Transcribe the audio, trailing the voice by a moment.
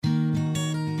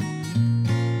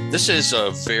This is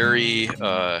a very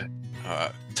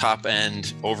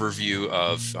top-end overview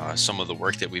of some of the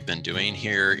work that we've been doing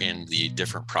here in the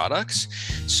different products.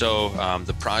 So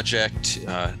the project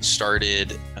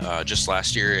started just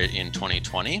last year in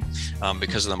 2020.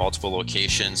 Because of the multiple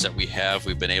locations that we have,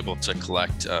 we've been able to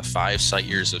collect 5 site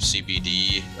years of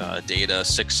CBD data,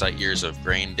 6 site years of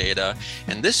grain data.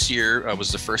 And this year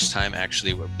was the first time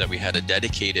actually that we had a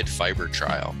dedicated fiber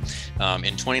trial.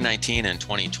 In 2019 and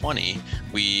 2020,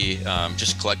 we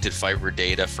just collected fiber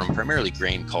data from primarily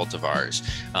grain cultivars.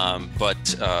 But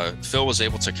Phil was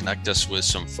able to connect us with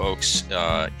some folks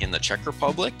in the Czech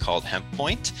Republic called Hemp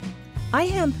Point.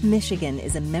 iHemp Michigan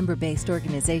is a member-based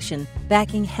organization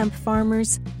backing hemp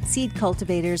farmers, seed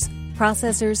cultivators,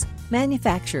 processors,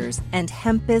 manufacturers, and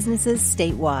hemp businesses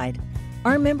statewide.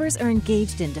 Our members are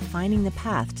engaged in defining the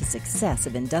path to success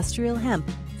of industrial hemp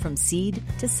from seed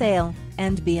to sale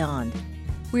and beyond.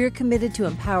 We are committed to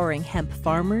empowering hemp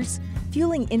farmers,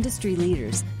 fueling industry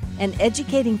leaders, and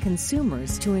educating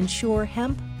consumers to ensure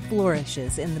hemp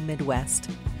flourishes in the Midwest.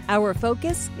 Our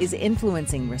focus is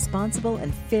influencing responsible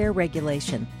and fair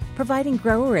regulation, providing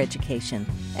grower education,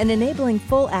 and enabling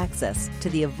full access to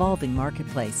the evolving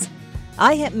marketplace.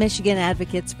 iHemp Michigan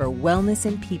advocates for wellness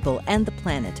in people and the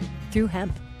planet through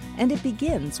hemp, and it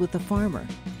begins with the farmer.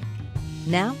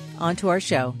 Now, on to our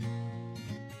show.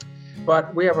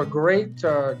 But we have a great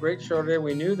show today.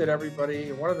 We knew that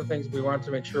everybody, one of the things we wanted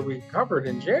to make sure we covered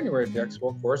in January at the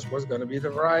Expo, of course, was going to be the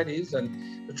varieties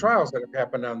and the trials that have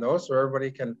happened on those, so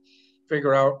everybody can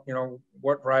figure out,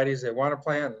 what varieties they want to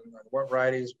plant and what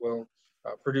varieties will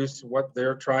produce what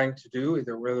they're trying to do,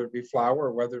 either whether it be flour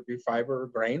or whether it be fiber or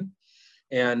grain.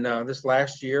 And this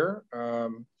last year,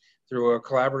 through a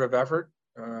collaborative effort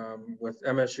with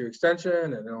MSU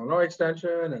Extension and Illinois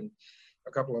Extension and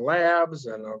a couple of labs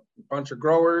and a bunch of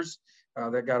growers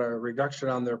that got a reduction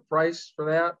on their price for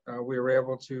that. We were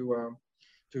able to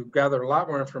gather a lot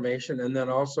more information, and then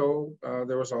also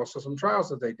there was also some trials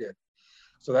that they did.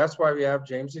 So that's why we have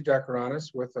James DeDecker on us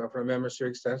from MSU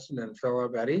Extension and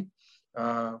Phillip Alberti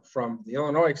from the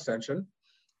Illinois Extension.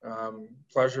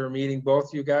 Pleasure meeting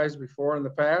both you guys before in the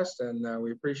past, and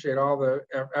we appreciate all the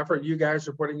effort you guys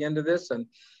are putting into this and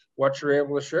what you're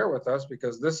able to share with us,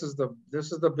 because this is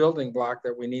the building block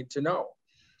that we need to know.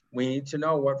 We need to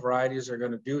know what varieties are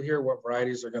going to do here, what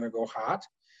varieties are going to go hot,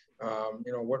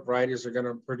 what varieties are going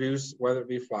to produce, whether it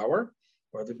be flour,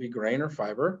 whether it be grain or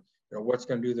fiber, what's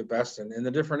going to do the best in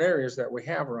the different areas that we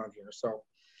have around here. So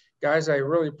guys, I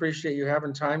really appreciate you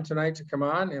having time tonight to come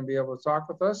on and be able to talk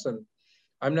with us. And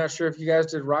I'm not sure if you guys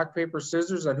did rock, paper,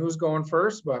 scissors on who's going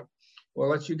first, but we'll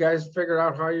let you guys figure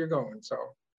out how you're going. So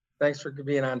thanks for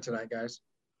being on tonight, guys.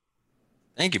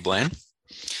 Thank you, Blaine.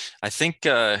 I think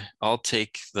I'll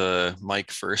take the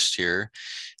mic first here.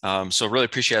 So really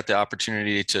appreciate the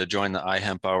opportunity to join the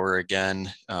iHemp Hour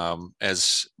again.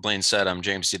 As Blaine said, I'm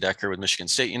James DeDecker with Michigan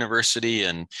State University,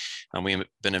 and we've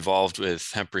been involved with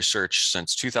hemp research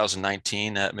since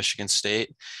 2019 at Michigan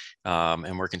State,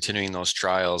 and we're continuing those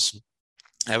trials.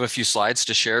 I have a few slides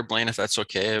to share, Blaine, if that's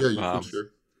okay. Yeah, you can share.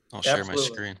 I'll share my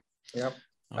screen. Yep.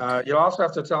 Okay. You'll also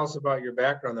have to tell us about your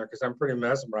background there, because I'm pretty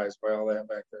mesmerized by all that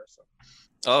back there. So.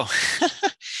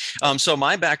 So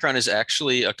my background is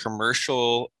actually a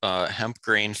commercial hemp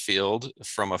grain field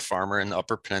from a farmer in the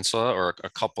Upper Peninsula, or a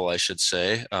couple, I should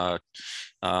say,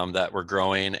 that were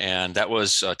growing. And that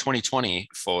was a 2020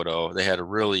 photo. They had a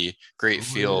really great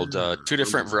field, 2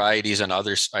 different varieties on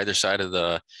either side of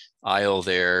the aisle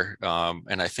there.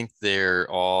 And I think they're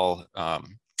all,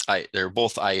 they're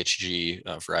both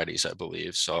IHG varieties, I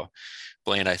believe. So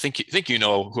Blaine, I think you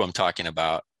know who I'm talking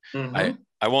about. Mm-hmm.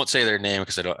 I won't say their name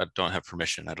because I don't have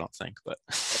permission, I don't think, but.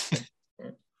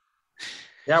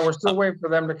 Yeah, we're still waiting for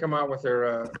them to come out with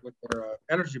their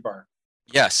energy bar.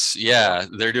 Yes, yeah,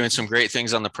 they're doing some great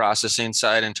things on the processing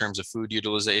side in terms of food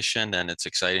utilization, and it's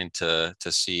exciting to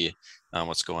see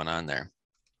what's going on there.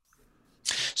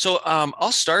 So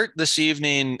I'll start this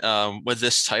evening with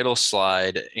this title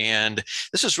slide, and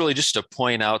this is really just to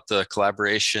point out the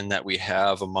collaboration that we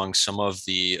have among some of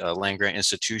the land grant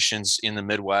institutions in the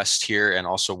Midwest here, and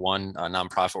also one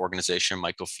nonprofit organization,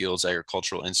 Michael Fields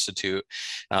Agricultural Institute.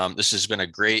 This has been a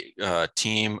great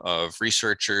team of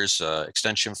researchers,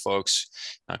 extension folks,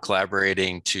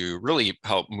 collaborating to really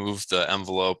help move the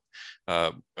envelope,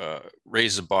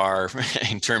 raise the bar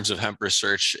in terms of hemp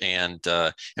research, and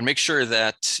make sure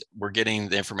that we're getting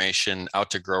the information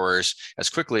out to growers as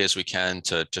quickly as we can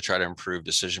to try to improve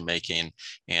decision making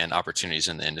and opportunities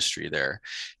in the industry there.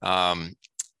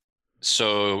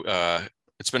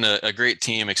 It's been a great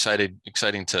team,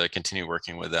 exciting to continue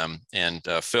working with them. And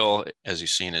Phil, as you've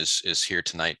seen, is here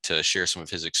tonight to share some of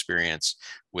his experience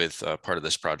part of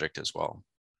this project as well.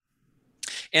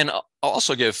 And I'll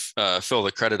also give Phil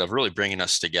the credit of really bringing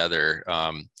us together.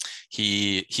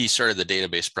 He started the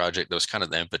database project. That was kind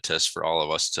of the impetus for all of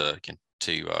us to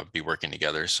be working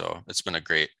together. So it's been a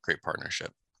great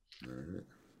partnership. Right.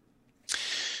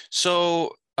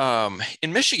 So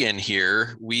in Michigan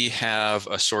here, we have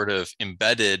a sort of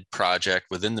embedded project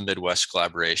within the Midwest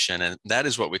collaboration, and that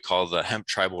is what we call the Hemp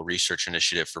Tribal Research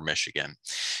Initiative for Michigan.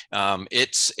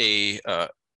 It's a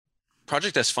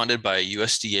project that's funded by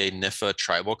USDA NIFA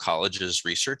Tribal Colleges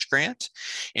Research Grant.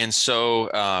 And so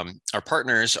our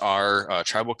partners are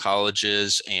tribal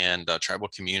colleges and tribal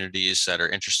communities that are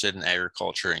interested in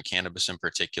agriculture and cannabis in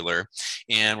particular.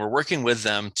 And we're working with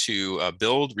them to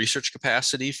build research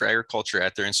capacity for agriculture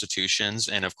at their institutions.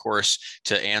 And of course,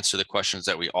 to answer the questions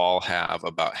that we all have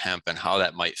about hemp and how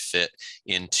that might fit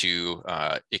into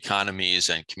economies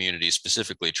and communities,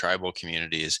 specifically tribal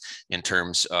communities, in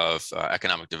terms of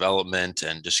economic development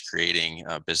and just creating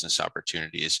business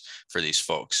opportunities for these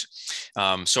folks.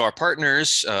 So our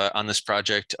partners on this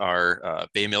project are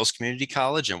Bay Mills Community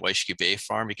College and Waishki Bay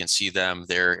Farm. You can see them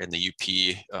there in the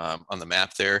UP on the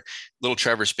map there. Little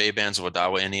Traverse Bay Bands of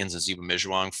Odawa Indians and Ziba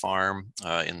Mijuang Farm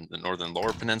in the northern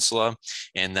Lower Peninsula.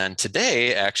 And then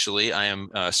today, actually, I am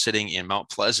sitting in Mount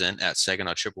Pleasant at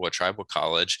Saginaw Chippewa Tribal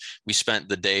College. We spent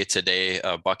the day today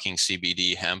bucking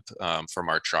CBD hemp from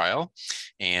our trial,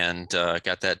 and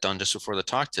got that done just before the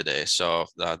talk today. So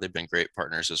they've been great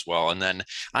partners as well. And then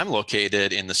I'm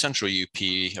located in the central UP,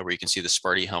 where you can see the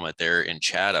Sparty helmet there in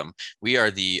Chatham. We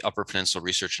are the Upper Peninsula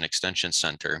Research and Extension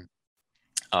Center.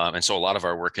 And so a lot of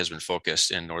our work has been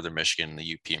focused in northern Michigan and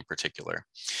the UP in particular.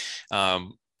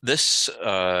 This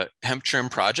hemp trim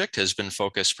project has been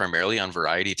focused primarily on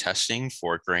variety testing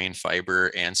for grain,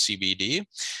 fiber, and CBD.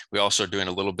 We also are doing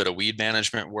a little bit of weed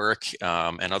management work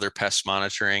and other pest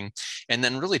monitoring, and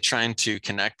then really trying to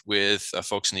connect with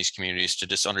folks in these communities to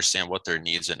just understand what their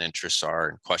needs and interests are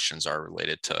and questions are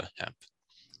related to hemp.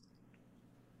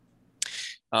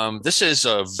 This is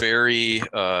a very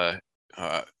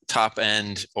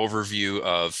top-end overview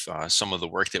of some of the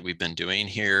work that we've been doing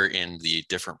here in the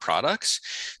different products.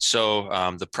 So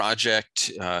the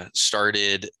project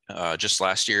started just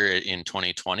last year in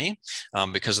 2020.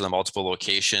 Because of the multiple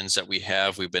locations that we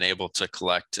have, we've been able to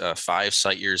collect 5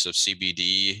 site years of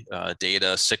CBD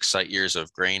data, 6 site years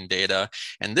of grain data.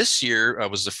 And this year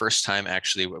was the first time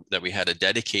actually that we had a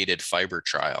dedicated fiber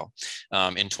trial.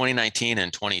 In 2019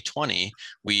 and 2020,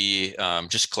 we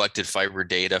just collected fiber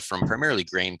data from primarily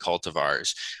grain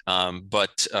cultivars.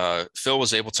 But Phil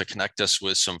was able to connect us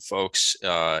with some folks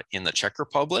in the Czech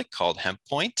Republic called Hemp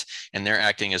Point, and they're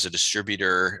acting as a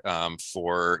distributor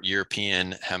for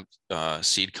European hemp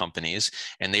seed companies.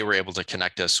 And they were able to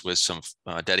connect us with some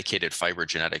dedicated fiber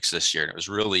genetics this year. And it was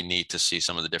really neat to see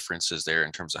some of the differences there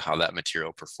in terms of how that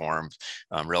material performed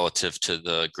relative to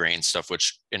the grain stuff,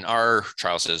 which in our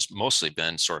trials has mostly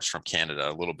been sourced from Canada,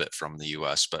 a little bit from the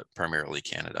US, but primarily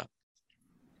Canada.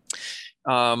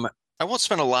 I won't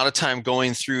spend a lot of time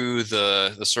going through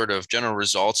the sort of general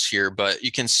results here, but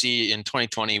you can see in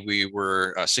 2020, we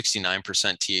were 69%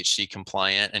 THC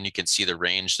compliant, and you can see the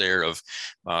range there of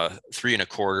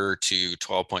 3.25 to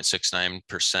 12.69%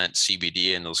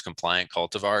 CBD in those compliant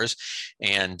cultivars.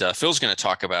 And Phil's going to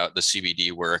talk about the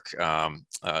CBD work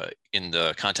in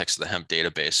the context of the hemp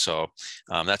database. So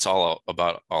that's all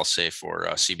about I'll say for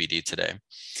CBD today.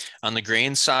 On the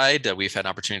grain side, we've had an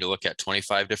opportunity to look at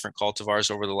 25 different cultivars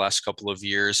over the last couple of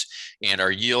years, and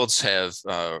our yields have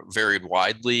varied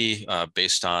widely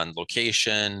based on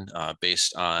location,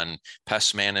 based on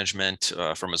pest management,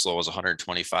 from as low as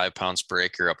 125 pounds per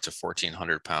acre up to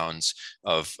 1,400 pounds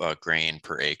of grain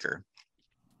per acre.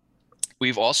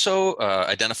 We've also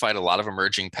identified a lot of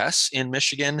emerging pests in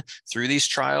Michigan through these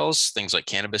trials, things like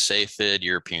cannabis aphid,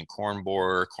 European corn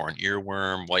borer, corn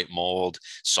earworm, white mold,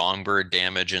 songbird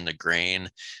damage in the grain,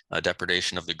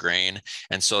 depredation of the grain.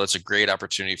 And so it's a great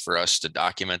opportunity for us to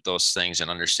document those things and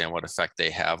understand what effect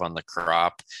they have on the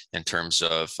crop in terms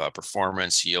of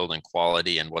performance, yield, and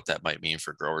quality, and what that might mean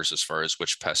for growers as far as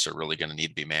which pests are really going to need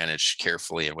to be managed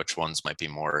carefully and which ones might be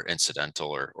more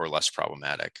incidental or less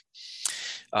problematic.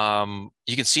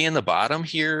 You can see in the bottom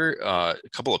here a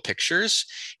couple of pictures,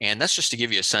 and that's just to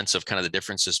give you a sense of kind of the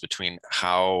differences between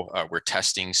how we're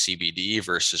testing CBD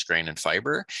versus grain and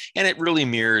fiber. And it really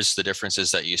mirrors the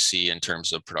differences that you see in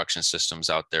terms of production systems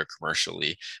out there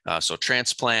commercially. So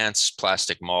transplants,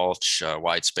 plastic mulch,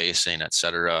 wide spacing, et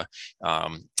cetera,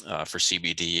 for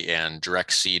CBD, and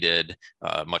direct seeded,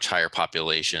 much higher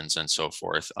populations and so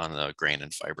forth on the grain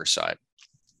and fiber side.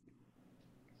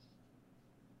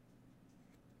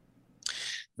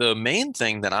 The main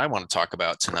thing that I want to talk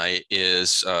about tonight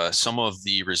is some of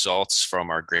the results from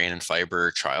our grain and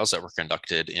fiber trials that were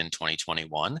conducted in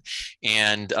 2021.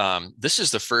 And this is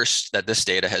the first that this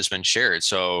data has been shared.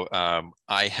 So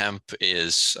iHemp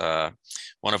is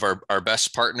one of our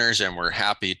best partners, and we're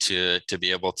happy to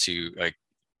be able to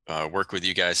work with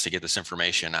you guys to get this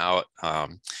information out.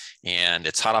 And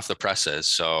it's hot off the presses.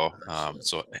 So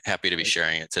happy to be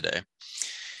sharing it today.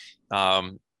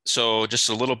 So just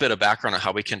a little bit of background on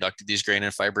how we conducted these grain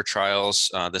and fiber trials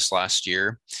this last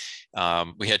year.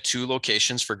 We had 2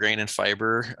 locations for grain and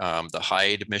fiber, the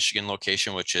Hyde, Michigan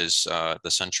location, which is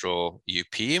the central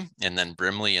UP, and then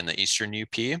Brimley in the eastern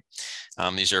UP.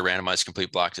 These are randomized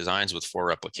complete block designs with 4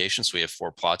 replications. So we have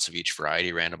 4 plots of each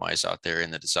variety randomized out there in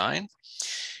the design.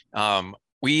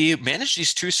 We managed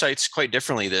these 2 sites quite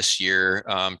differently this year,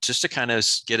 just to kind of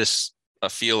get us a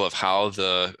feel of how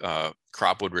the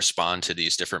crop would respond to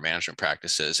these different management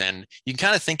practices. And you can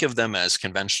kind of think of them as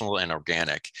conventional and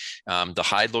organic. The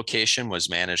Hyde location was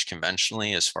managed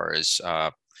conventionally as far as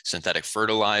synthetic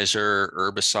fertilizer,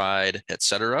 herbicide, et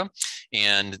cetera.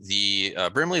 And the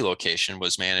Brimley location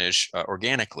was managed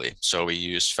organically. So we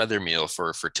used feather meal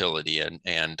for fertility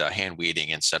and hand weeding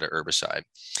instead of herbicide.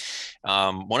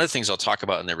 One of the things I'll talk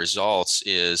about in the results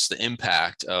is the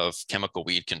impact of chemical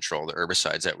weed control, the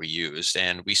herbicides that we used.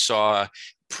 And we saw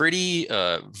pretty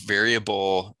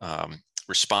variable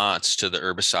response to the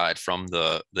herbicide from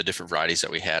the different varieties that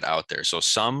we had out there. So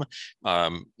some,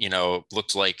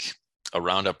 looked like a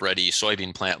Roundup Ready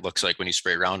soybean plant looks like when you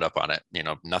spray Roundup on it.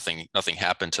 Nothing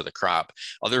happened to the crop.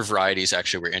 Other varieties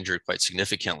actually were injured quite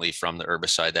significantly from the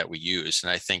herbicide that we used.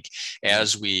 And I think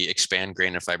as we expand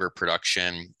grain and fiber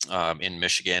production in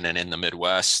Michigan and in the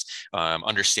Midwest,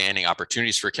 understanding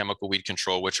opportunities for chemical weed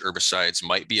control, which herbicides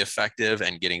might be effective,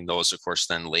 and getting those, of course,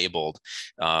 then labeled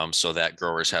so that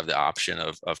growers have the option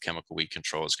of chemical weed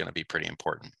control is going to be pretty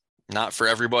important. Not for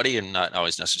everybody and not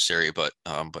always necessary, but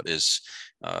is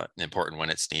important when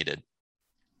it's needed.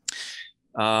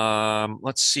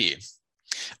 Let's see.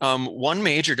 One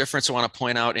major difference I want to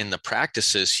point out in the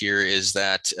practices here is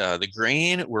that the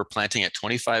grain we're planting at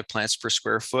 25 plants per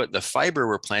square foot. The fiber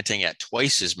we're planting at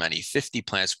twice as many, 50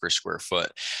 plants per square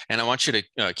foot. And I want you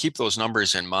to keep those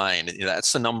numbers in mind.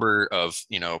 That's the number of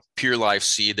pure live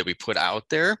seed that we put out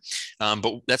there,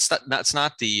 but that's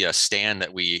not the stand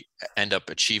that we end up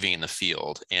achieving in the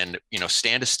field. And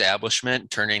stand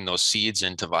establishment, turning those seeds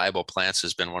into viable plants,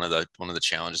 has been one of the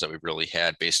challenges that we've really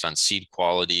had based on seed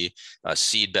quality,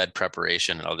 seed bed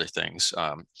preparation, and other things.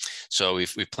 So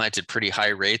we've planted pretty high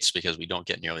rates because we don't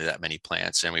get nearly that many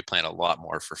plants, and we plant a lot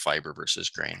more for fiber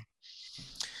versus grain.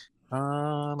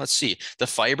 Let's see. The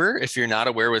fiber, if you're not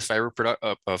aware with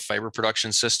fiber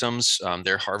production systems,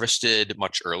 they're harvested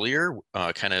much earlier,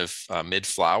 kind of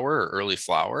mid-flower or early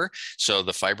flower. So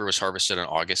the fiber was harvested on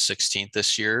August 16th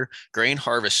this year. Grain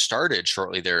harvest started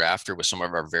shortly thereafter with some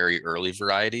of our very early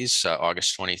varieties,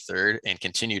 August 23rd, and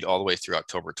continued all the way through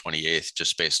October 28th,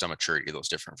 just based on maturity of those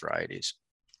different varieties.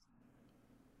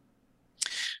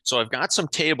 So I've got some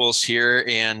tables here,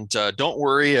 and don't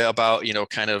worry about,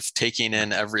 kind of taking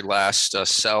in every last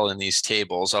cell in these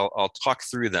tables. I'll talk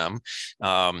through them,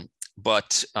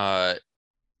 but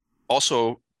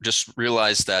also just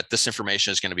realize that this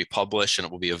information is going to be published and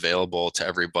it will be available to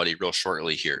everybody real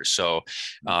shortly here. So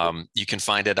you can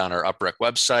find it on our UPREC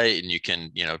website, and you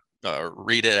can,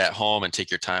 read it at home and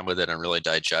take your time with it and really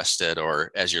digest it,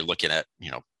 or as you're looking at,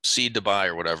 seed to buy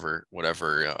or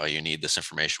whatever you need, this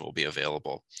information will be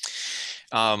available.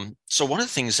 So one of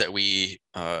the things that we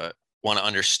want to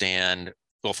understand,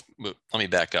 well, let me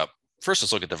back up. First,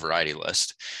 let's look at the variety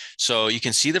list. So you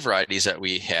can see the varieties that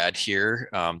we had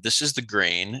here. This is the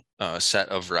grain set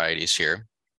of varieties here.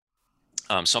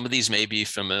 Some of these may be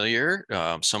familiar.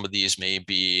 Some of these may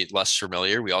be less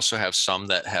familiar. We also have some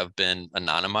that have been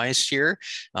anonymized here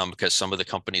because some of the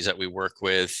companies that we work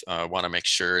with want to make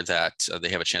sure that they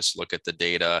have a chance to look at the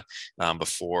data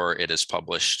before it is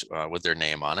published with their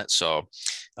name on it. So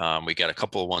we got a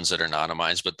couple of ones that are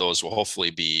anonymized, but those will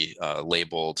hopefully be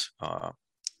labeled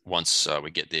once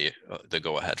we get the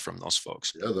go ahead from those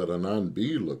folks. Yeah, that Anon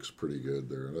B looks pretty good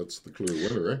there. That's the clear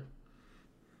winner, right?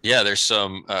 Yeah, there's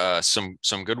some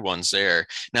good ones there.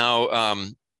 Now,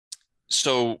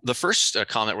 So the first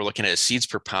column that we're looking at is seeds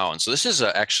per pound. So this is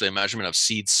actually a measurement of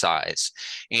seed size.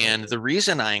 And the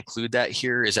reason I include that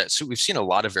here is that we've seen a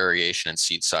lot of variation in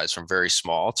seed size from very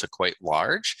small to quite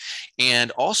large.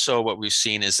 And also what we've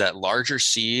seen is that larger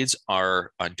seeds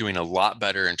are doing a lot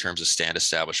better in terms of stand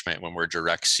establishment when we're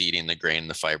direct seeding the grain and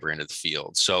the fiber into the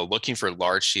field. So looking for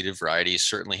large seeded varieties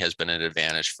certainly has been an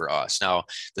advantage for us. Now,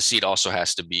 the seed also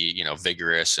has to be,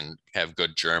 vigorous and have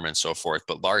good germ and so forth,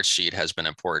 but large seed has been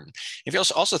important. If you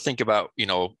also think about,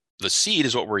 the seed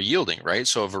is what we're yielding, right?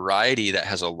 So a variety that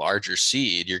has a larger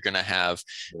seed, you're going to have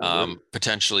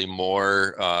potentially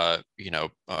more,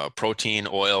 protein,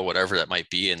 oil, whatever that might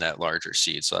be in that larger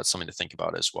seed. So that's something to think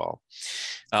about as well.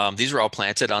 These were all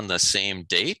planted on the same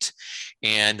date.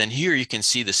 And then here you can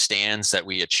see the stands that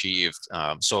we achieved.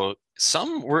 So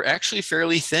some were actually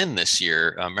fairly thin this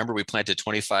year. Remember, we planted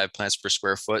 25 plants per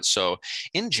square foot. So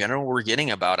in general, we're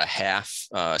getting about a half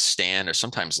stand, or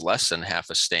sometimes less than half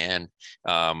a stand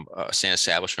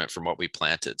establishment from what we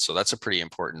planted. So that's a pretty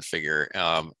important figure.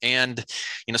 And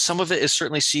some of it is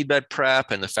certainly seedbed prep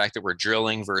and the fact that we're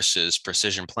drilling versus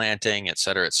precision planting, et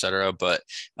cetera, et cetera. But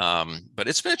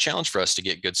it's been a challenge for us to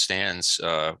get good stands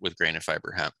with grain and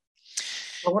fiber hemp.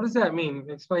 Well, what does that mean?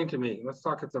 Explain to me. Let's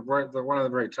talk at the one at the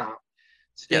very top.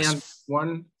 Stand Yes.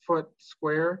 1 foot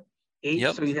square, 8.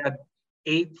 Yep. So you had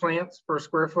 8 plants per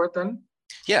square foot then?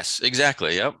 Yes,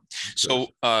 exactly. Yep. So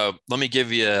let me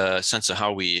give you a sense of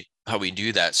how we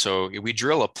do that. So we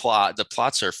drill a plot. The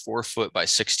plots are 4 foot by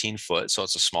 16 foot. So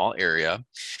it's a small area.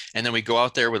 And then we go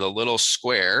out there with a little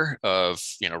square of,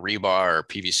 rebar or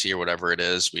PVC or whatever it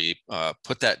is. We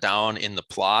put that down in the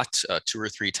plot 2 or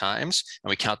 3 times, and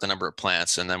we count the number of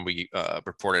plants, and then we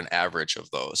report an average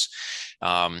of those.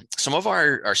 Some of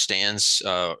our stands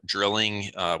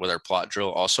drilling with our plot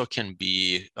drill also can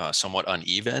be somewhat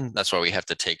uneven. That's why we have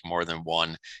to take more than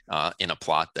one in a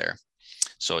plot there.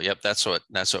 So, yep, that's what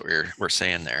we're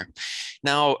saying there.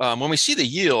 Now, when we see the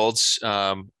yields,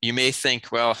 you may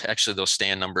think, well, actually, those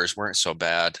stand numbers weren't so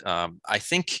bad. I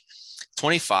think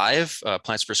 25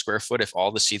 plants per square foot, if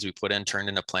all the seeds we put in turned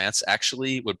into plants,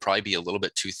 actually would probably be a little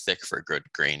bit too thick for good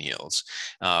grain yields.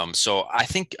 So I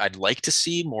think I'd like to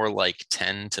see more like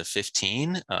 10 to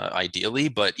 15, ideally.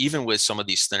 But even with some of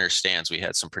these thinner stands, we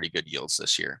had some pretty good yields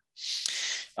this year.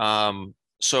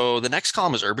 So the next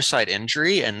column is herbicide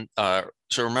injury. And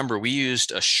so remember, we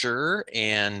used Assure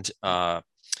and, not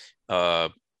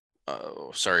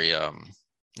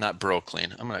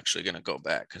Broclean. I'm actually going to go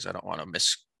back because I don't want to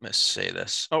missay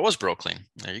this. Oh, it was Broclean.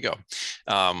 There you go.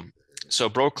 So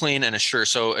Broclean and Assure.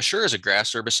 So Assure is a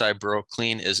grass herbicide.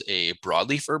 Broclean is a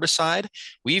broadleaf herbicide.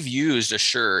 We've used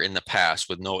Assure in the past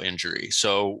with no injury.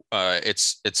 So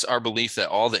it's our belief that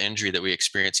all the injury that we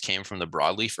experienced came from the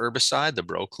broadleaf herbicide, the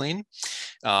Broclean.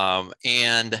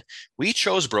 And we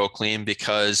chose Broclean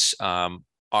because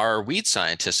our weed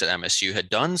scientist at MSU had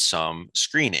done some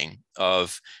screening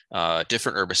of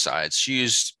different herbicides. She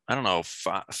used, I don't know,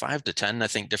 5 to 10, I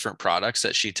think, different products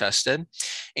that she tested.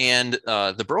 And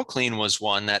the Broclean was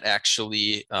one that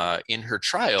actually, in her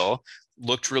trial,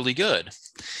 looked really good.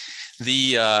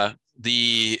 The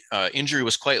injury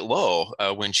was quite low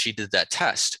when she did that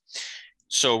test.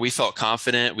 So we felt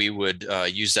confident we would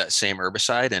use that same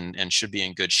herbicide and should be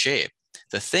in good shape.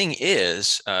 The thing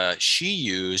is, she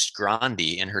used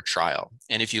Grandi in her trial.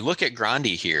 And if you look at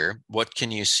Grandi here, what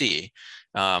can you see?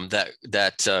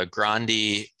 That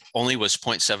Grandi only was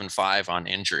 0.75 on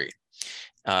injury.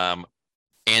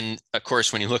 And of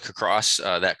course, when you look across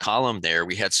that column there,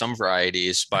 we had some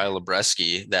varieties by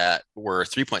Lebreski that were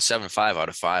 3.75 out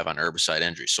of 5 on herbicide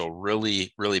injury. So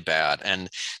really, really bad. And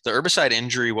the herbicide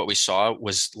injury, what we saw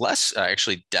was less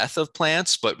actually death of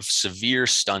plants, but severe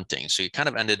stunting. So you kind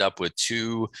of ended up with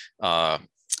 2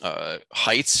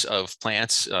 heights of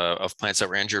plants that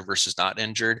were injured versus not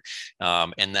injured,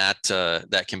 and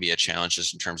that can be a challenge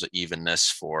just in terms of evenness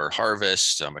for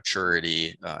harvest,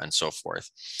 maturity, and so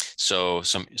forth. So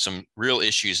some real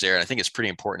issues there. And I think it's pretty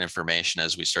important information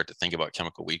as we start to think about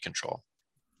chemical weed control.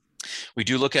 We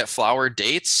do look at flower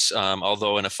dates,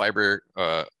 although in a fiber,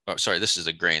 this is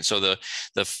a grain. So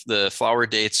the flower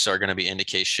dates are going to be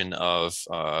indication of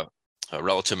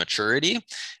relative maturity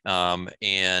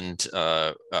and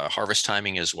harvest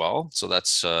timing as well. So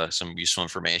that's some useful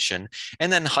information.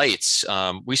 And then heights.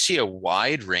 We see a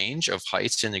wide range of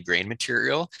heights in the grain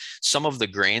material. Some of the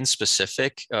grain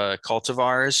specific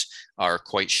cultivars are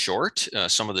quite short.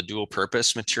 Some of the dual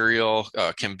purpose material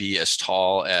can be as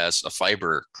tall as a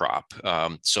fiber crop.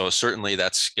 So certainly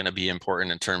that's going to be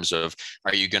important in terms of,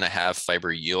 are you going to have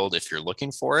fiber yield if you're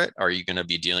looking for it? Are you going to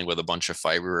be dealing with a bunch of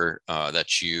fiber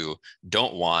that you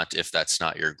don't want if that's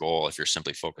not your goal, if you're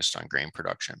simply focused on grain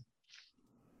production?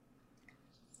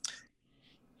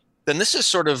 Then this is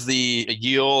sort of the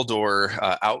yield or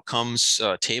outcomes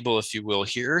table, if you will,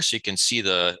 here. So you can see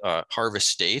the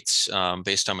harvest dates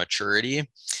based on maturity.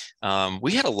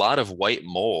 We had a lot of white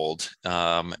mold,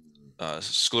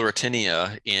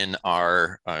 sclerotinia, in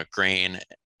our grain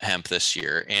hemp this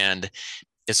year. And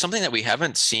it's something that we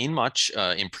haven't seen much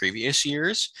in previous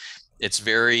years. It's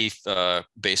very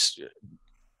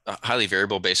highly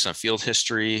variable based on field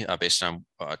history, based on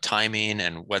timing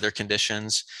and weather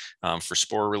conditions for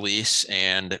spore release.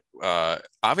 And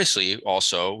obviously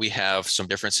also we have some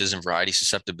differences in variety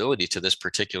susceptibility to this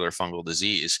particular fungal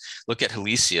disease. Look at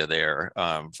Halesia there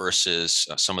versus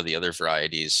some of the other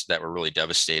varieties that were really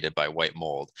devastated by white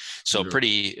mold. So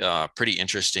pretty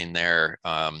interesting there.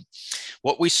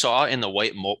 What we saw in the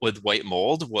white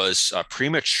mold was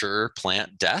premature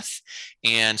plant death.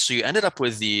 And so you ended up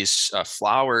with these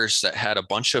flowers that had a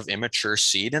bunch of immature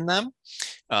seed in them.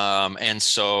 And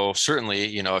so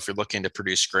certainly, if you're looking to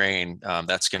produce grain,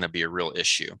 that's going to be a real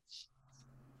issue.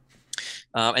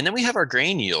 And then we have our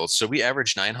grain yields. So we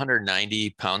averaged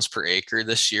 990 pounds per acre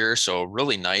this year. So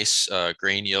really nice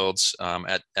grain yields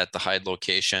at the Hyde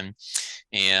location.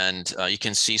 And you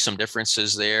can see some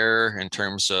differences there in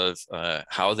terms of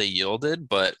how they yielded,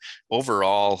 but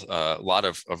overall, a lot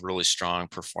of really strong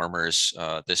performers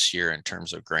this year in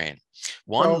terms of grain.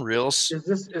 Is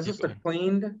this a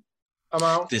cleaned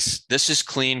amount? This is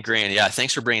clean grain. Yeah,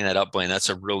 thanks for bringing that up, Blaine. That's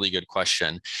a really good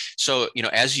question. So,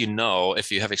 as you know,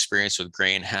 if you have experience with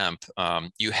grain hemp,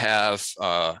 you have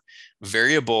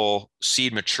variable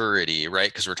seed maturity, right?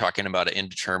 Because we're talking about an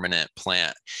indeterminate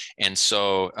plant. And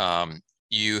so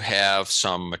you have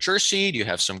some mature seed, you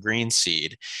have some green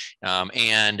seed.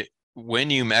 And when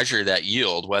you measure that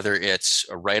yield, whether it's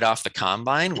right off the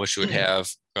combine, which would have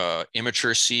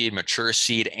immature seed, mature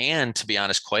seed, and to be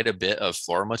honest, quite a bit of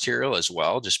floral material as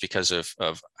well, just because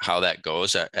of how that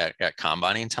goes at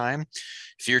combining time.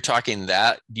 If you're talking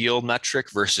that yield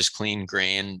metric versus clean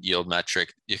grain yield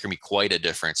metric, there can be quite a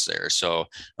difference there. So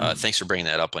thanks for bringing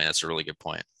that up, Blaine. That's a really good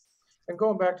point. And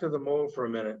going back to the mold for a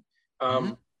minute.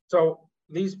 So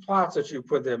these plots that you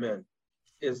put them in,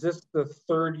 is this the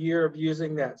third year of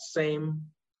using that same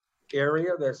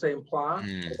area, that same plot,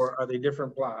 or are they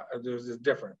different plot? Is it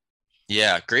different?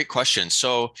 Yeah, great question.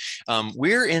 So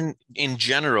we're in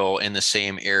general in the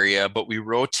same area, but we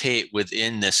rotate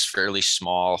within this fairly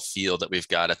small field that we've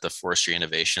got at the Forestry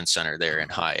Innovation Center there in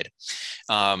Hyde.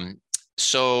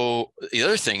 So the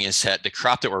other thing is that the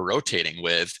crop that we're rotating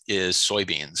with is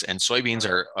soybeans, and soybeans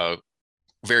are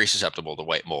very susceptible to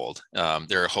white mold.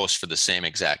 They're a host for the same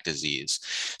exact disease.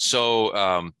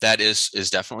 So that is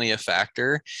definitely a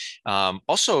factor.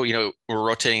 Also, we're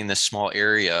rotating this small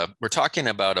area. We're talking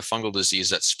about a fungal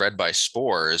disease that's spread by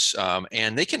spores,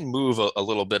 and they can move a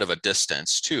little bit of a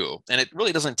distance too. And it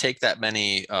really doesn't take that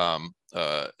many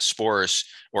spores,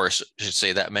 or I should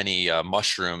say that many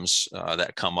mushrooms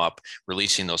that come up,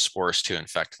 releasing those spores to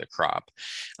infect the crop.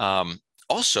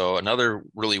 Also, another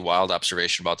really wild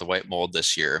observation about the white mold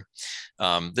this year.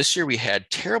 We had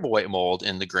terrible white mold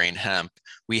in the grain hemp.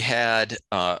 We had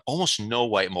almost no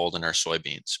white mold in our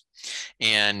soybeans.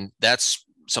 And that's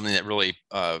something that really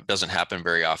doesn't happen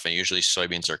very often. Usually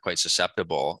soybeans are quite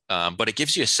susceptible, but it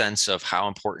gives you a sense of how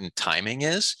important timing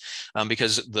is,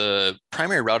 because the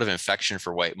primary route of infection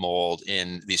for white mold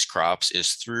in these crops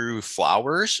is through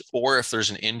flowers, or if there's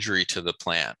an injury to the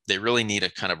plant, they really need a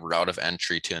kind of route of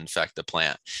entry to infect the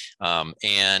plant.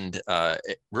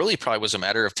 It really probably was a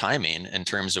matter of timing in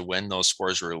terms of when those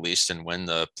spores were released and when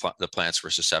the plants were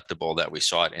susceptible, that we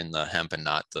saw it in the hemp and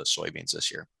not the soybeans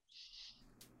this year.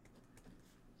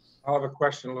 I'll have a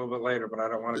question a little bit later, but I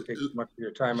don't want to take too much of your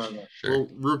time on that. Sure. Well,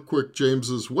 real quick, James,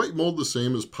 is white mold the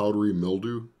same as powdery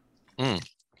mildew? It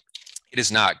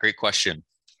is not. Great question.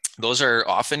 Those are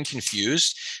often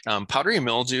confused. Powdery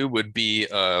mildew would be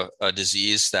a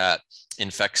disease that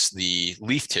infects the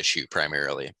leaf tissue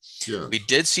primarily. Yeah. We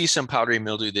did see some powdery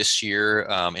mildew this year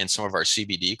in some of our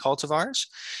CBD cultivars,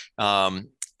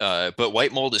 but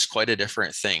white mold is quite a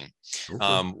different thing.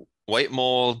 Okay. White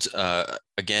mold,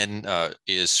 again,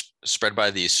 is spread by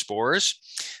these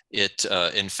spores. It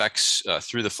infects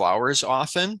through the flowers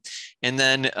often. And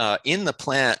then in the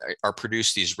plant are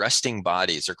produced these resting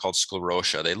bodies. They're called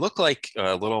sclerotia. They look like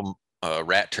little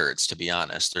rat turds, to be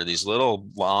honest. They're these little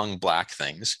long black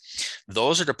things.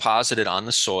 Those are deposited on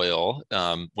the soil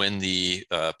when the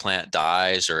plant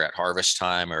dies, or at harvest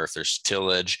time, or if there's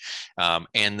tillage.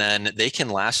 And then they can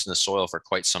last in the soil for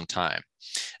quite some time.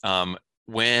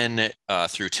 When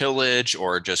through tillage,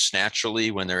 or just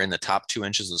naturally when they're in the top 2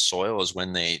 inches of the soil, is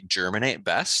when they germinate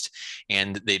best.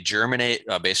 And they germinate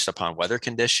based upon weather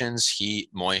conditions, heat,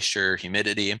 moisture,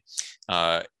 humidity.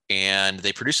 and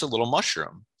they produce a little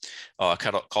mushroom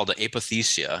called the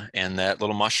apothecia. And that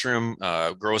little mushroom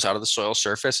grows out of the soil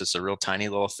surface. It's a real tiny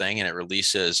little thing, and it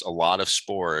releases a lot of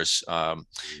spores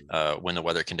when the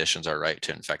weather conditions are right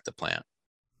to infect the plant.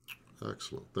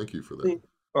 Excellent. Thank you for that.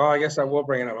 Well, I guess I will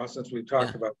bring it up since we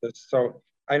talked about this. So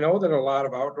I know that a lot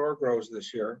of outdoor grows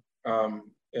this year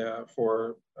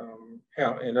for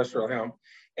industrial hemp,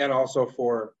 and also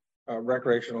for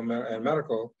recreational and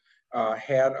medical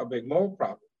had a big mold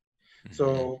problem. Mm-hmm.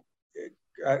 So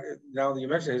now that you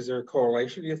mentioned, is there a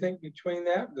correlation, do you think, between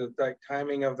that, the like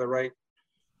timing of the right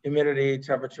humidity,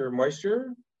 temperature,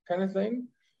 moisture kind of thing?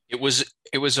 It was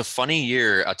a funny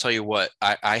year. I'll tell you what,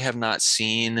 I have not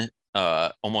seen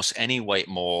almost any white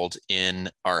mold in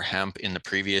our hemp in the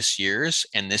previous years,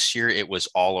 and this year it was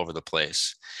all over the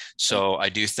place. So I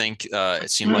do think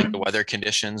it seemed like the weather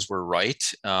conditions were right,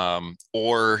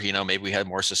 or maybe we had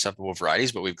more susceptible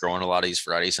varieties, but we've grown a lot of these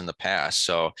varieties in the past.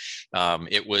 So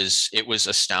it was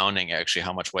astounding actually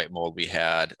how much white mold we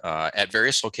had at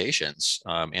various locations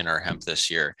in our hemp this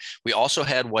year. We also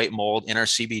had white mold in our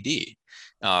CBD.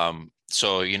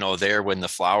 So, there when the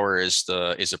flower is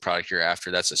the product you're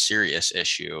after, that's a serious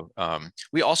issue.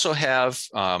 We also have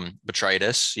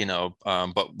botrytis,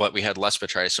 but we had less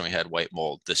botrytis than we had white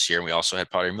mold this year. And we also had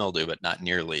powdery mildew, but not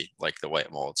nearly like the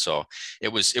white mold. So it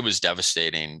was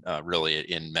devastating, really,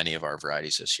 in many of our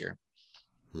varieties this year.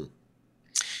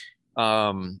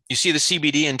 You see the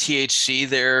CBD and THC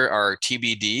there are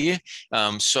TBD.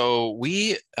 So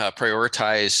we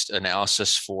prioritized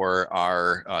analysis for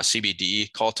our CBD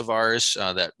cultivars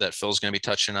that Phil's going to be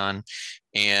touching on.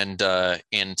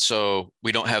 And so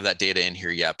we don't have that data in here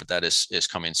yet, but that is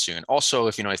coming soon. Also,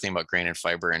 if you know anything about grain and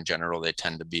fiber in general, they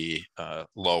tend to be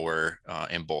lower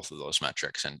in both of those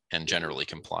metrics and generally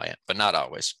compliant, but not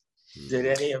always. Did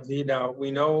any of the, now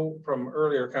we know from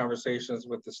earlier conversations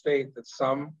with the state that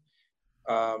some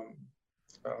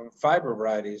fiber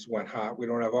varieties went hot. We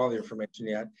don't have all the information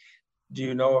yet. Do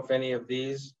you know if any of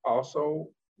these also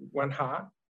went hot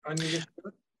on you this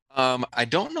year? I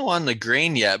don't know on the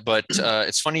grain yet, but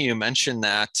it's funny you mentioned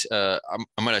that. I'm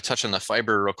going to touch on the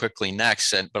fiber real quickly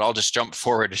next, but I'll just jump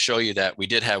forward to show you that we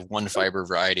did have one fiber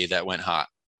variety that went hot.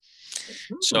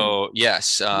 So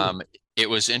yes, it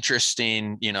was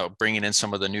interesting, bringing in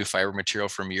some of the new fiber material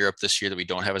from Europe this year that we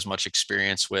don't have as much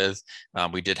experience with.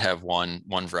 We did have one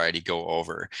variety go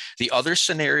over. The other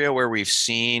scenario where we've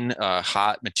seen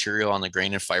hot material on the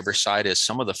grain and fiber side is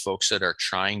some of the folks that are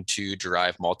trying to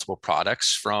derive multiple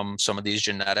products from some of these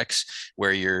genetics,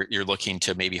 where you're looking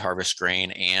to maybe harvest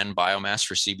grain and biomass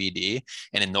for CBD.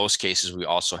 And in those cases, we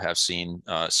also have seen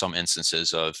some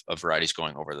instances of varieties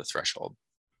going over the threshold.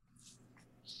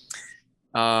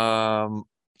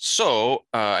 So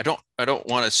I don't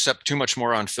want to step too much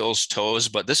more on Phil's toes,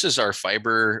 but this is our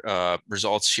fiber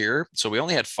results here. So we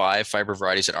only had 5 fiber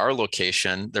varieties at our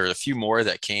location. There are a few more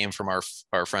that came from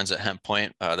our friends at Hemp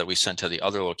Point that we sent to the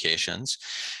other locations.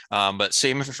 But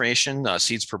same information,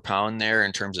 seeds per pound there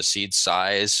in terms of seed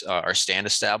size, our stand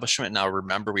establishment. Now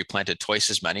remember, we planted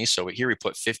twice as many. So here we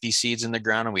put 50 seeds in the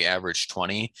ground and we averaged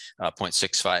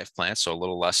 20.65 plants, so a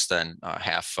little less than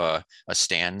half a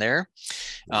stand there.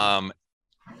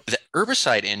 The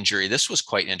herbicide injury, this was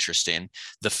quite interesting.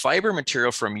 The fiber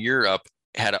material from Europe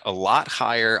had a lot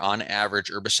higher on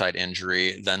average herbicide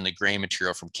injury than the grain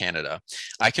material from Canada.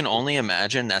 I can only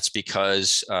imagine that's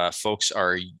because folks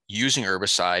are using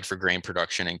herbicide for grain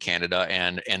production in Canada,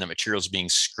 and the material is being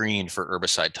screened for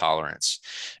herbicide tolerance.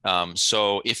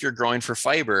 So if you're growing for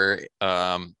fiber,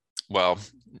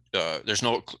 there's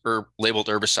no labeled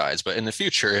herbicides, but in the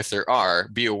future, if there are,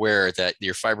 be aware that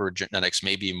your fiber genetics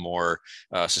may be more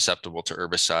susceptible to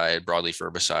herbicide, broadleaf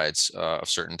herbicides of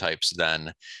certain types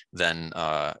than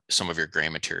some of your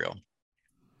grain material.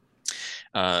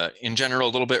 In general,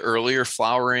 a little bit earlier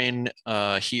flowering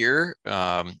here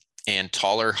and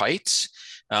taller heights.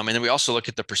 And then we also look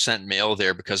at the percent male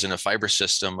there, because in a fiber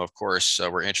system, of course,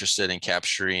 we're interested in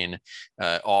capturing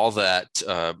all that,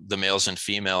 the males and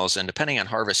females, and depending on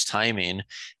harvest timing,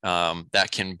 that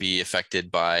can be affected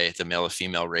by the male to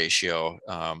female ratio.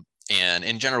 And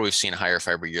in general, we've seen higher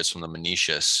fiber yields from the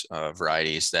monoecious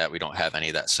varieties that we don't have any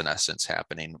of that senescence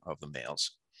happening of the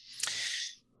males.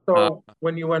 So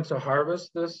when you went to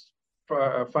harvest this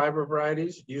fiber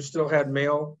varieties, you still had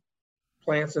male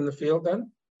plants in the field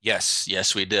then?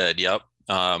 Yes, we did. Yep.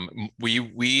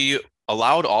 We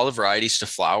allowed all the varieties to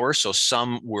flower. So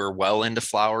some were well into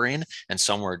flowering and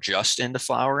some were just into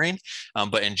flowering.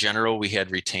 But in general, we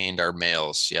had retained our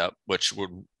males. Yep. Which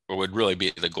would really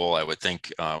be the goal, I would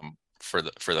think, for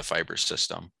the fiber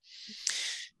system.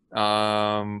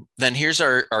 Then here's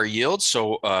our yields.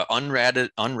 So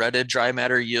unredded dry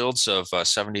matter yields of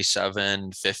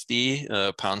 7750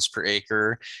 pounds per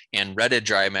acre, and redded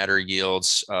dry matter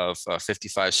yields of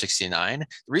 5569. The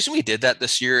reason we did that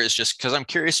this year is just because I'm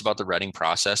curious about the redding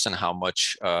process and how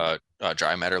much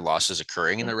dry matter loss is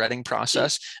occurring in the redding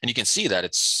process. And you can see that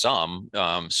it's some.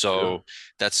 So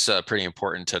that's pretty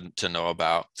important to know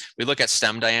about. We look at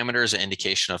stem diameter as an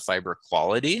indication of fiber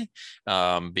quality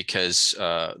because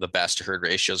the bast to herd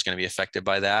ratio is going to be affected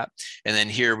by that. And then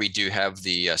here we do have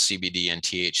the CBD and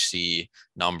THC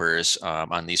numbers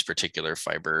on these particular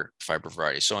fiber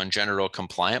varieties. So in general,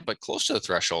 compliant, but close to the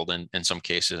threshold in some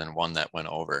cases, and one that went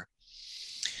over.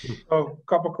 Oh, a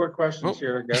couple quick questions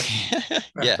here, I guess.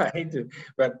 Yeah. I hate to,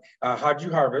 but how'd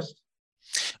you harvest?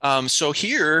 So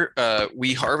here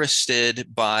we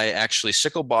harvested by actually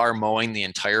sickle bar mowing the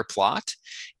entire plot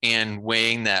and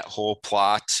weighing that whole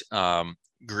plot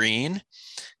green.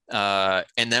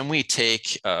 And then we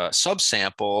take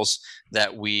subsamples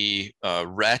that we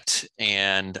ret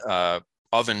and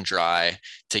oven dry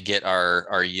to get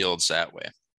our yields that way.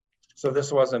 So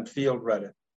this wasn't field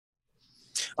redded?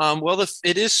 Well,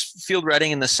 it is field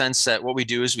redding in the sense that what we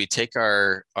do is we take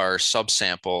our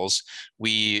subsamples,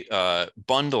 we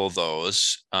bundle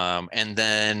those, and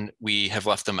then we have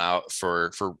left them out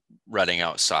for redding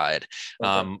outside.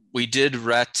 Okay. We did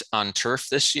ret on turf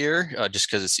this year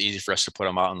just because it's easy for us to put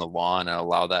them out on the lawn and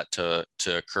allow that to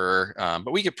occur.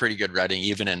 But we get pretty good redding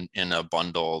even in a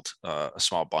bundled, a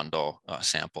small bundle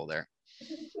sample there.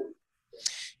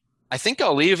 I think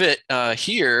I'll leave it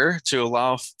here to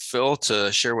allow Phil to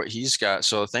share what he's got.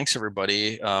 So thanks,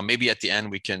 everybody. Maybe at the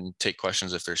end, we can take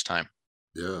questions if there's time.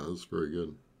 Yeah, that's very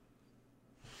good.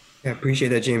 Yeah, appreciate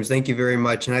that, James. Thank you very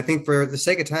much. And I think for the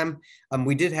sake of time,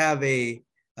 we did have the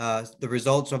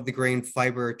results of the grain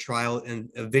fiber trial in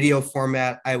a video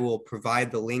format. I will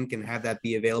provide the link and have that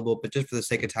be available, but just for the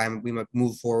sake of time, we might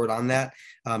move forward on that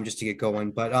just to get going.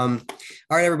 But all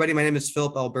right, everybody, my name is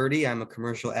Phillip Alberti. I'm a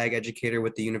commercial ag educator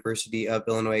with the University of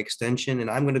Illinois Extension, and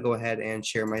I'm going to go ahead and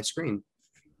share my screen.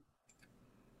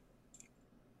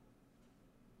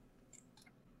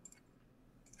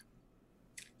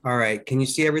 All right, can you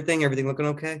see everything? Everything looking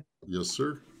okay? Yes,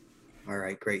 sir. All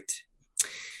right, great.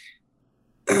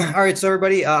 All right, so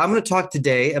everybody, I'm going to talk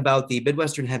today about the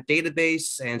Midwestern Hemp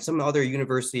Database and some other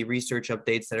university research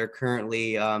updates that are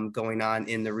currently going on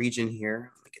in the region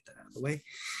here. Let me get that out of the way.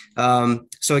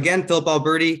 So again, Phillip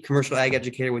Alberti, commercial ag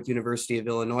educator with University of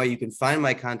Illinois. You can find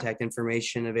my contact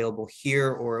information available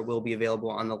here, or it will be available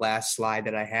on the last slide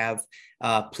that I have.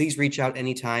 Please reach out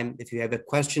anytime. If you have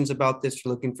questions about this, or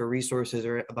looking for resources,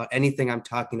 or about anything I'm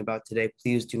talking about today,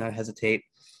 please do not hesitate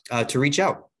to reach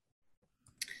out.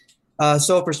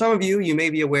 So for some of you, you may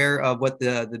be aware of what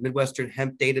the Midwestern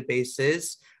Hemp Database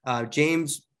is.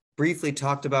 James briefly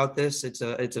talked about this. It's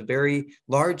a very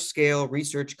large-scale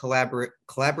research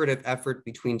collaborative effort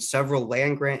between several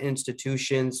land-grant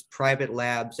institutions, private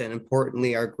labs, and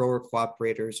importantly, our grower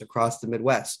cooperators across the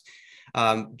Midwest.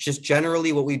 Just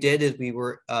generally what we did is we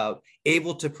were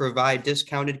able to provide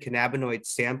discounted cannabinoid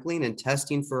sampling and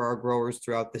testing for our growers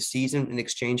throughout the season in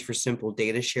exchange for simple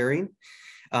data sharing.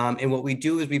 And what we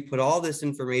do is we put all this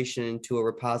information into a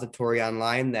repository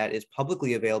online that is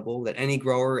publicly available, that any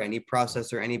grower, any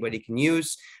processor, anybody can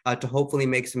use to hopefully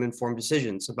make some informed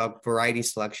decisions about variety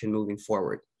selection moving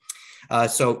forward.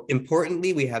 So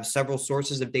importantly, we have several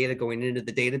sources of data going into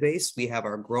the database. We have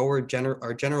our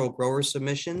general grower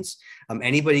submissions.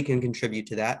 Anybody can contribute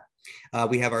to that.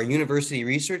 We have our university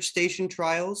research station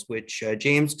trials, which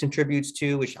James contributes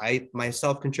to, which I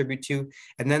myself contribute to,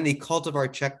 and then the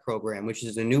Cultivar Check program, which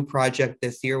is a new project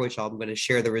this year, which I'm going to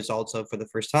share the results of for the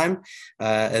first time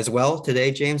as well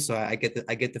today, James. So I get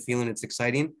the feeling it's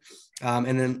exciting.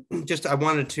 And then just I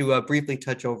wanted to briefly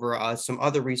touch over some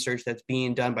other research that's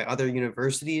being done by other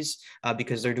universities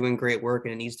because they're doing great work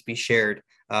and it needs to be shared.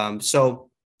 So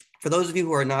for those of you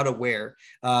who are not aware,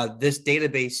 this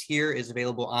database here is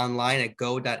available online at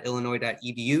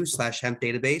go.illinois.edu/hemp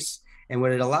database. And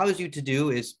what it allows you to do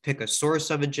is pick a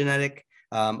source of a genetic,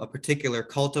 a particular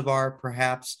cultivar,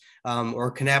 perhaps,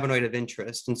 or cannabinoid of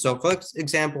interest. And so, for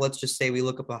example, let's just say we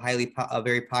look up a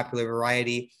very popular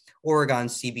variety, Oregon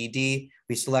CBD.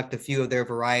 We select a few of their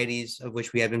varieties of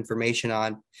which we have information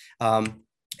on. And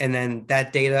then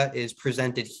that data is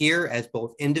presented here as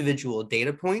both individual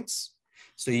data points.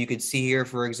 So you could see here,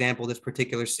 for example, this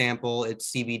particular sample,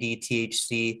 it's CBD,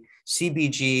 THC,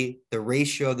 CBG, the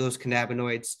ratio of those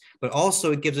cannabinoids, but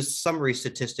also it gives us summary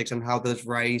statistics on how those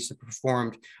varieties have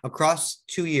performed across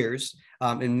 2 years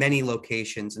in many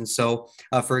locations. And so,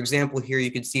 for example, here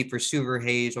you can see for Suver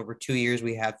Haze over 2 years,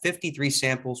 we have 53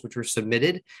 samples which were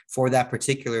submitted for that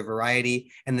particular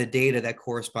variety and the data that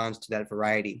corresponds to that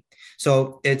variety.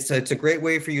 So it's a great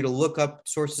way for you to look up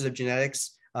sources of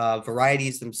genetics,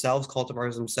 varieties themselves,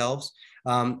 cultivars themselves.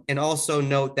 And also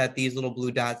note that these little blue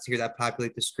dots here that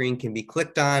populate the screen can be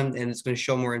clicked on, and it's going to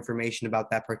show more information about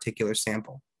that particular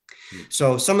sample.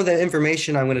 So some of the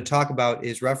information I'm going to talk about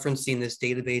is referencing this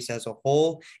database as a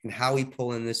whole and how we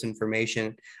pull in this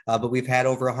information. But we've had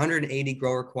over 180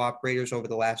 grower cooperators over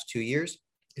the last 2 years,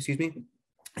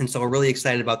 and so we're really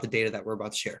excited about the data that we're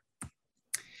about to share.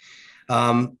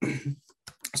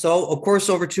 So, of course,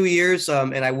 over 2 years,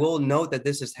 and I will note that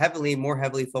this is more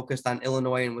heavily focused on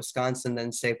Illinois and Wisconsin than,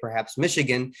 say, perhaps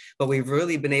Michigan, but we've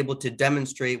really been able to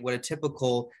demonstrate what a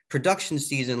typical production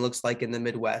season looks like in the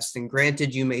Midwest. And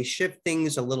granted, you may shift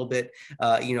things a little bit,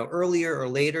 earlier or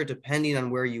later, depending on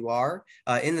where you are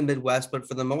in the Midwest. But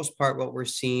for the most part, what we're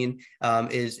seeing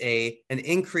is an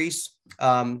increase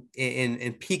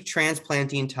in peak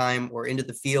transplanting time or into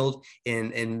the field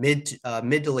in mid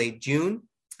to late June.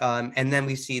 And then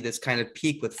we see this kind of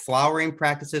peak with flowering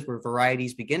practices where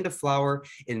varieties begin to flower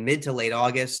in mid to late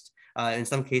August, in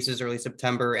some cases early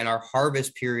September, and our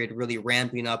harvest period really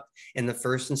ramping up in the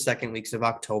first and second weeks of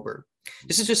October.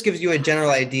 This just gives you a general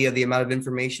idea of the amount of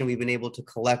information we've been able to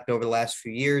collect over the last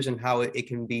few years and how it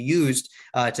can be used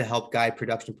to help guide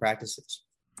production practices.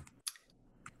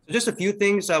 So just a few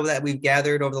things that we've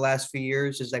gathered over the last few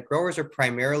years is that growers are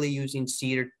primarily using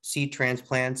seed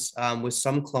transplants with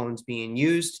some clones being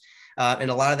used.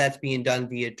 And a lot of that's being done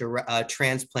via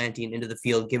transplanting into the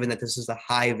field, given that this is a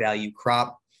high value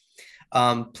crop.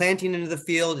 Planting into the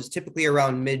field is typically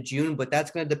around mid-June, but that's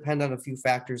going to depend on a few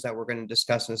factors that we're going to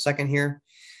discuss in a second here.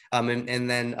 And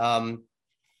then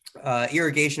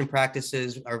irrigation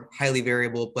practices are highly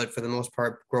variable, but for the most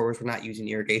part, growers were not using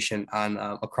irrigation on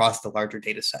across the larger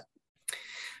data set.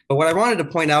 But what I wanted to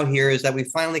point out here is that we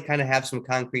finally kind of have some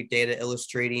concrete data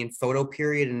illustrating photo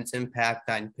period and its impact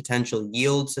on potential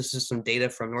yields. This is some data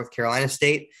from North Carolina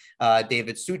State,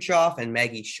 David Suchoff and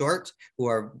Maggie Short, who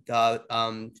are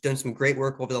done some great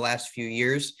work over the last few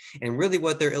years. And really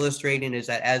what they're illustrating is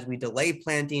that as we delay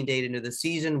planting date into the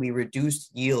season, we reduce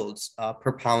yields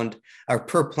per pound or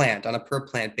per plant on a per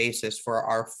plant basis for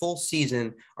our full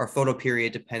season or photo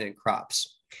period dependent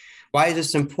crops. Why is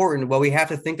this important? Well, we have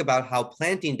to think about how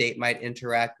planting date might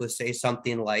interact with, say,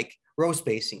 something like row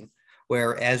spacing,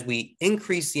 where as we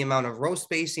increase the amount of row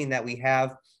spacing that we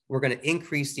have, we're going to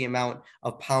increase the amount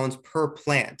of pounds per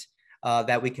plant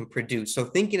that we can produce. So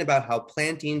thinking about how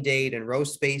planting date and row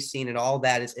spacing and all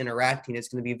that is interacting is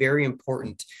going to be very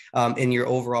important in your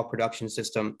overall production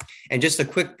system. And just a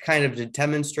quick kind of to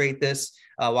demonstrate this,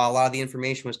 while a lot of the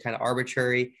information was kind of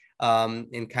arbitrary,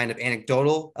 and kind of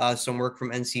anecdotal. Some work from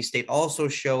NC State also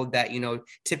showed that,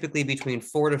 typically between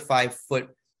 4 to 5 foot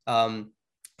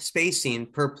spacing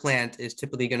per plant is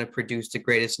typically going to produce the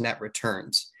greatest net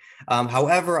returns.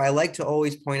 However, I like to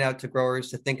always point out to growers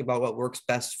to think about what works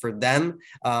best for them.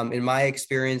 In my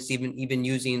experience, even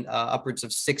using upwards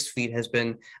of 6 feet has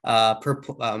been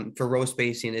for row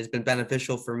spacing has been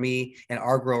beneficial for me and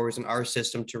our growers in our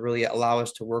system to really allow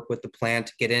us to work with the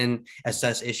plant, get in,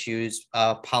 assess issues,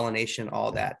 pollination,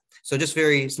 all that. So just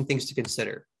some things to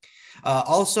consider.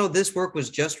 Also, this work was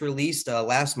just released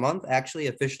last month, actually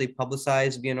officially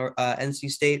publicized via NC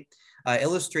State.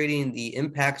 Illustrating the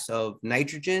impacts of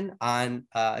nitrogen on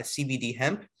CBD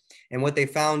hemp. And what they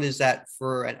found is that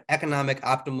for an economic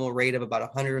optimal rate of about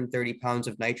 130 pounds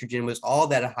of nitrogen was all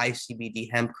that a high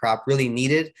CBD hemp crop really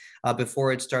needed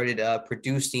before it started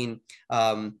producing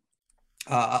a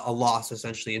loss,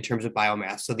 essentially, in terms of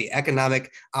biomass. So the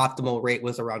economic optimal rate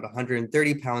was around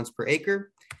 130 pounds per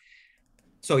acre.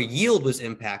 So yield was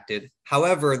impacted.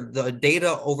 However, the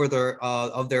data over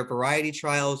of their variety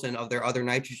trials and of their other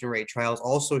nitrogen rate trials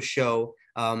also show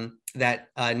that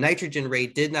nitrogen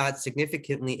rate did not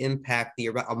significantly impact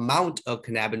the amount of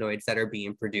cannabinoids that are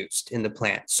being produced in the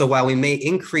plant. So while we may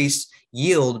increase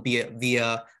yield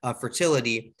via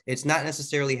fertility, it's not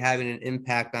necessarily having an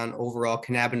impact on overall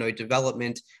cannabinoid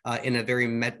development in a very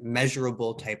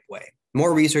measurable type way.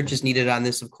 More research is needed on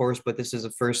this, of course, but this is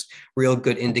the first real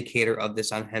good indicator of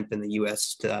this on hemp in the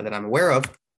U.S. that I'm aware of.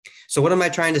 So what am I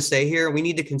trying to say here? We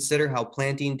need to consider how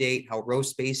planting date, how row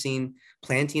spacing,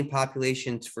 planting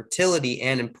populations, fertility,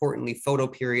 and importantly, photo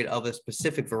period of a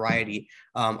specific variety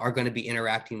are going to be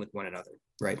interacting with one another,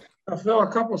 right? Phil,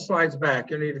 a couple of slides back,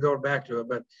 you need to go back to it,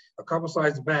 but a couple of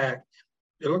slides back,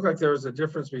 it looked like there was a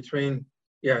difference between,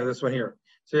 yeah, this one here.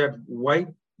 So you had white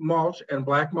mulch and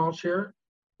black mulch here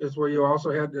is where you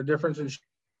also had the difference and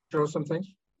show some things.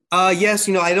 Yes,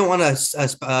 I don't want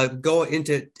to go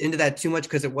into that too much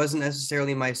because it wasn't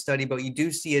necessarily my study, but you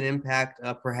do see an impact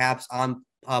perhaps on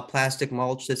plastic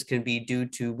mulch. This can be due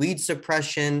to weed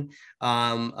suppression,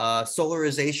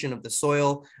 solarization of the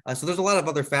soil. So there's a lot of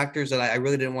other factors that I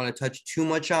really didn't want to touch too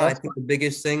much on. I think the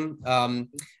biggest thing,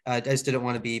 I just didn't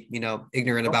want to be,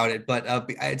 ignorant about it, but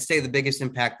I'd say the biggest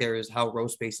impact there is how row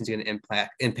spacing is going to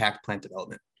impact plant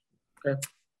development. Okay.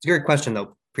 It's a great question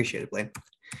though. Appreciate it, Blaine.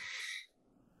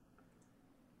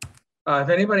 If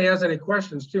anybody has any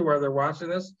questions too while they're watching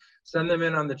this, send them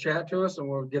in on the chat to us and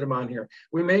we'll get them on here.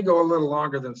 We may go a little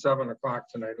longer than 7 o'clock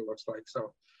tonight, it looks like.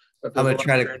 So I'm going to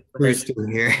try to cruise through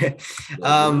here.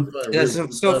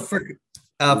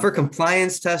 For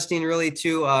compliance testing, really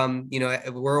too,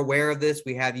 we're aware of this.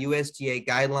 We have USDA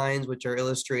guidelines, which are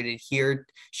illustrated here,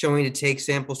 showing to take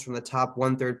samples from the top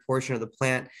 1/3 portion of the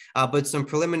plant. But some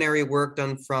preliminary work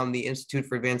done from the Institute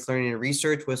for Advanced Learning and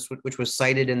Research, which was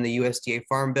cited in the USDA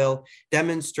Farm Bill,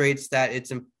 demonstrates that it's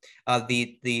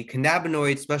the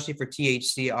cannabinoids, especially for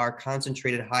THC, are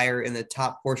concentrated higher in the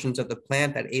top portions of the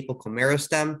plant, that apical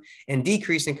meristem, and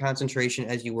decrease in concentration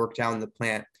as you work down the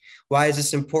plant. Why is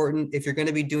this important? If you're going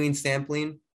to be doing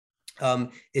sampling,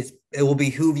 it will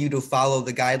behoove you to follow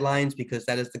the guidelines, because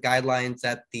that is the guidelines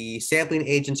that the sampling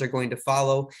agents are going to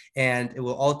follow, and it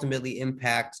will ultimately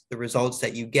impact the results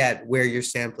that you get where you're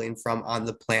sampling from on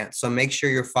the plant. So make sure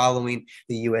you're following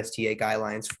the USDA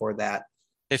guidelines for that.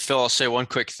 Hey, Phil, I'll say one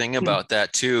quick thing about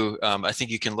that too. I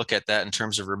think you can look at that in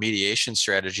terms of remediation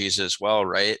strategies as well,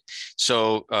 right?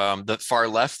 So the far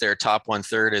left there, top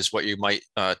 1/3, is what you might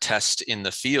test in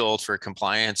the field for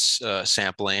compliance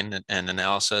sampling and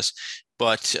analysis.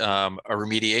 But a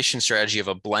remediation strategy of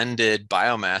a blended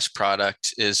biomass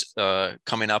product is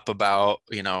coming up about,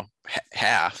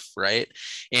 half, right?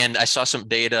 And I saw some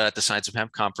data at the Science of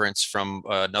Hemp conference from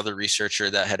another researcher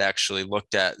that had actually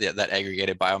looked at that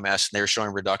aggregated biomass, and they were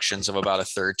showing reductions of about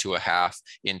 1/3 to 1/2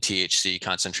 in THC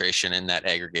concentration in that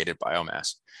aggregated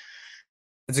biomass.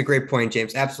 That's a great point,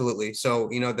 James. Absolutely. So,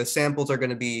 the samples are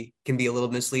can be a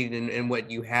little misleading in what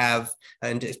you have,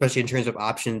 and especially in terms of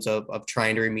options of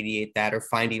trying to remediate that or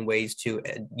finding ways to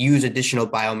use additional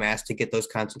biomass to get those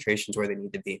concentrations where they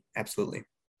need to be. Absolutely.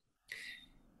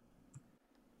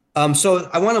 So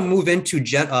I want to move into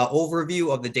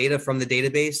overview of the data from the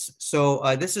database.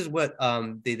 So this is what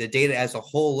the data as a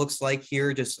whole looks like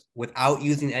here, just without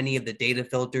using any of the data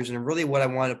filters. And really what I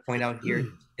want to point out here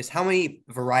is how many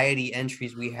variety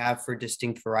entries we have for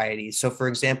distinct varieties. So for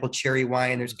example, cherry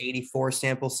wine, there's 84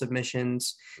 sample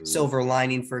submissions. Silver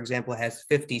lining, for example, has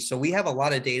 50. So we have a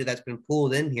lot of data that's been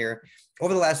pulled in here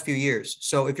over the last few years.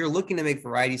 So if you're looking to make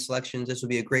variety selections, this would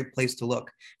be a great place to look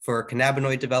for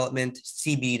cannabinoid development,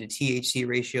 CB to THC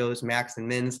ratios, max and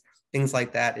mins, things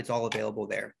like that. It's all available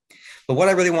there. But what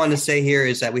I really wanted to say here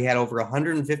is that we had over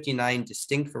 159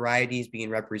 distinct varieties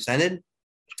being represented,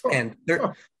 and there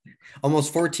are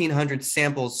almost 1,400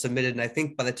 samples submitted. And I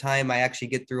think by the time I actually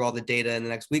get through all the data in the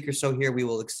next week or so here, we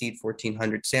will exceed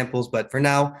 1,400 samples. But for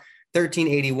now,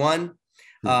 1,381.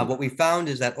 What we found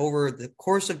is that over the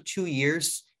course of 2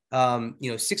 years,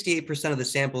 68% of the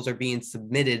samples are being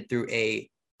submitted through a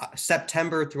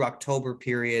September through October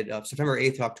period of September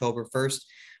 8th to October 1st,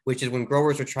 which is when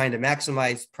growers are trying to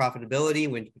maximize profitability,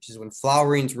 which is when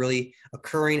flowering is really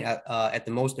occurring at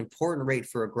the most important rate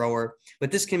for a grower. But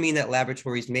this can mean that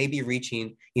laboratories may be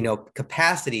reaching,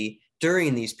 capacity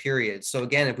during these periods. So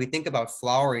again, if we think about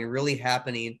flowering really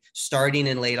happening starting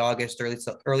in late August,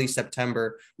 early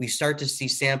September, we start to see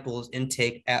samples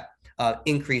intake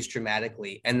increase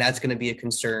dramatically, and that's going to be a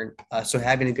concern. So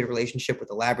having a good relationship with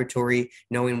the laboratory,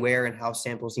 knowing where and how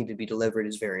samples need to be delivered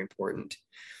is very important.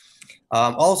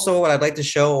 Also, what I'd like to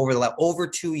show over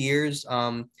 2 years,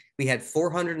 we had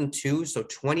 402, so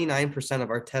 29%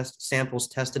 of our samples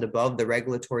tested above the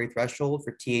regulatory threshold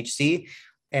for THC.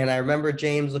 And I remember,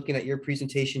 James, looking at your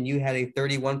presentation, you had a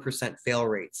 31% fail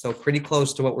rate. So pretty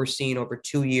close to what we're seeing over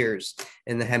 2 years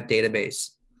in the hemp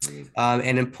database.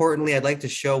 And importantly, I'd like to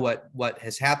show what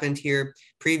has happened here.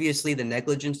 Previously, the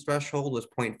negligence threshold was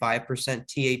 0.5%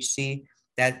 THC.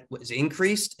 That was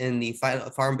increased in the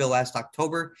Farm Bill last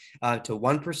October to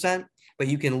 1%. But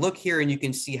you can look here and you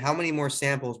can see how many more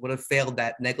samples would have failed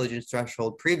that negligence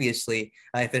threshold previously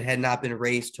if it had not been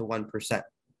raised to 1%.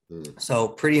 So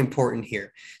pretty important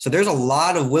here. So there's a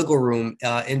lot of wiggle room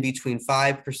in between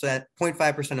 5%,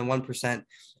 0.5% and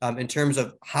 1% in terms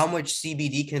of how much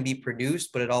CBD can be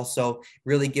produced, but it also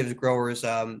really gives growers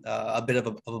a bit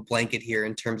of a blanket here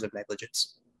in terms of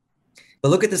negligence. But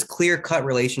look at this clear-cut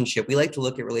relationship. We like to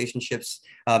look at relationships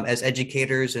as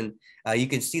educators, and you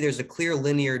can see there's a clear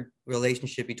linear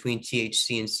relationship between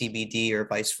THC and CBD or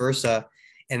vice versa.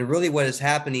 And really what is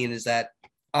happening is that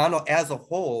as a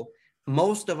whole,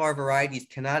 most of our varieties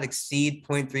cannot exceed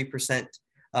 0.3%,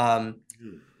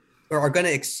 or are going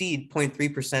to exceed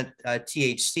 0.3%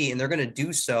 THC, and they're going to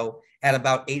do so at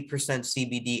about 8%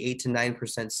 CBD, 8 to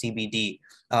 9%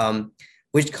 CBD,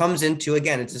 which comes into,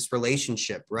 again, it's this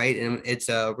relationship, right? And it's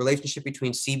a relationship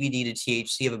between CBD to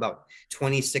THC of about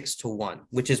 26-1,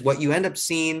 which is what you end up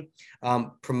seeing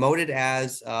promoted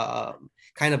as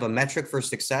kind of a metric for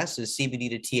success is CBD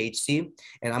to THC.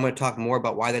 And I'm going to talk more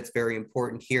about why that's very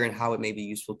important here and how it may be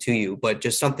useful to you, but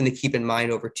just something to keep in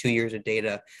mind over 2 years of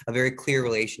data, a very clear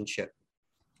relationship.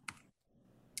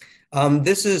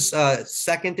 This is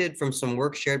seconded from some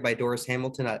work shared by Doris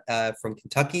Hamilton from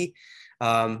Kentucky,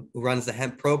 who runs the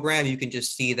hemp program. You can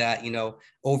just see that,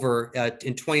 over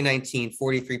in 2019,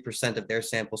 43% of their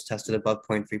samples tested above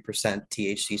 0.3%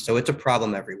 THC. So it's a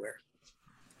problem everywhere.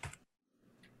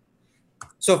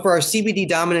 So for our CBD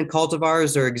dominant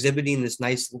cultivars, they're exhibiting this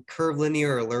nice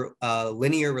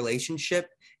linear relationship.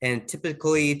 And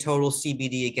typically total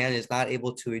CBD, again, is not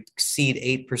able to exceed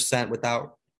 8%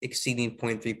 without exceeding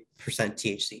 0.3%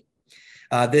 THC.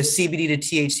 This CBD to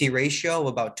THC ratio of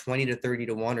about 20 to 30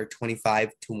 to 1 or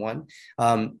 25 to 1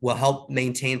 will help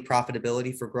maintain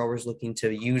profitability for growers looking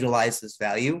to utilize this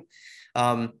value.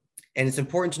 And it's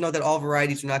important to know that all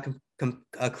varieties are not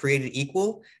created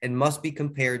equal and must be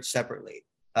compared separately.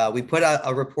 We put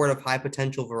a report of high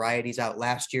potential varieties out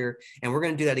last year, and we're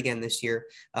going to do that again this year.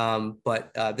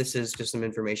 But this is just some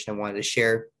information I wanted to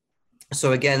share.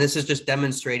 So again, this is just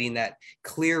demonstrating that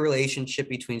clear relationship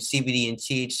between CBD and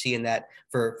THC, and that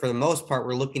for the most part,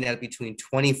 we're looking at it between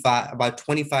about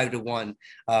 25 to 1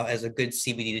 as a good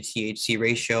CBD to THC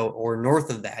ratio, or north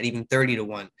of that, even 30 to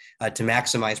 1 to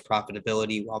maximize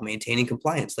profitability while maintaining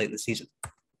compliance late in the season.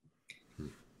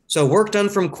 So work done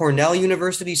from Cornell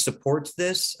University supports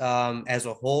this as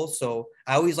a whole. So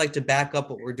I always like to back up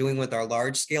what we're doing with our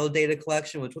large scale data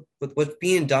collection with what's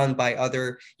being done by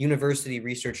other university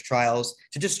research trials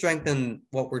to just strengthen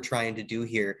what we're trying to do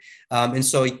here. And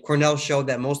so Cornell showed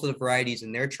that most of the varieties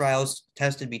in their trials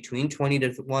tested between 20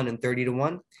 to 1 and 30 to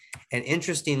 1. And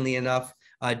interestingly enough,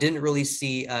 didn't really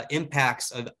see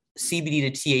impacts of CBD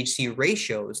to THC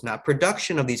ratios, not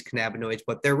production of these cannabinoids,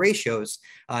 but their ratios,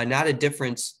 not a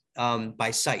difference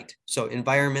by site. So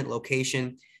environment,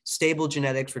 location, stable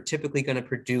genetics were typically going to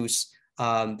produce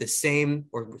the same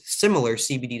or similar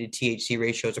CBD to THC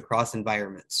ratios across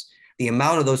environments. The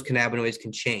amount of those cannabinoids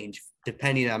can change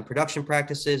depending on production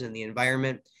practices and the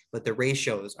environment, but the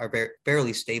ratios are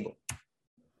fairly stable.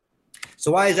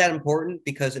 So why is that important?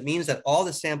 Because it means that all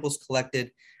the samples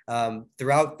collected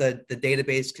throughout the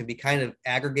database can be kind of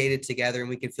aggregated together, and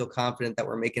we can feel confident that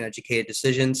we're making educated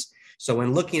decisions. So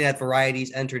when looking at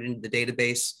varieties entered into the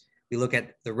database, we look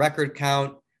at the record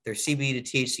count, their CBD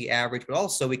to THC average, but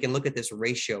also we can look at this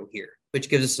ratio here, which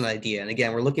gives us an idea. And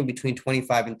again, we're looking between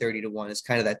 25 and 30 to 1. It's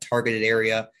kind of that targeted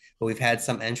area, but we've had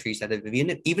some entries that have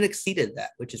even exceeded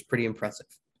that, which is pretty impressive.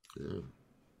 Yeah.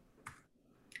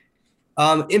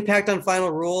 Impact on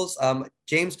final rules.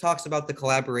 James talks about the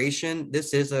collaboration.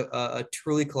 This is a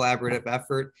truly collaborative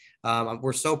effort.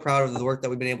 We're so proud of the work that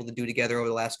we've been able to do together over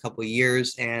the last couple of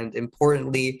years. And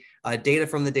importantly, data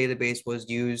from the database was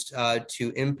used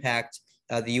to impact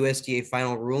the USDA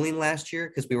final ruling last year,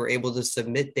 because we were able to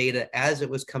submit data as it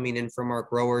was coming in from our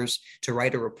growers to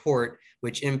write a report,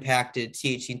 which impacted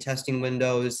THC testing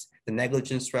windows, the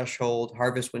negligence threshold,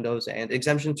 harvest windows, and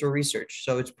exemptions for research.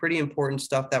 So it's pretty important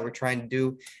stuff that we're trying to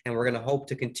do, and we're going to hope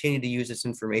to continue to use this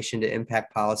information to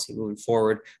impact policy moving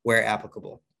forward where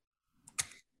applicable.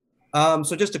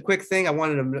 So just a quick thing, I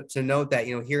wanted to note that,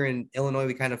 here in Illinois,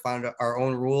 we kind of found our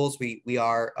own rules. We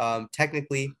are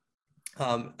technically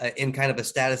in kind of a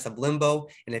status of limbo.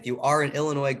 And if you are an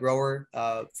Illinois grower,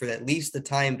 for at least the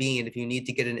time being, if you need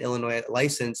to get an Illinois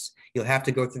license, you'll have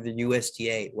to go through the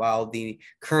USDA while the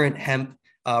current hemp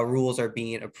rules are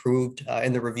being approved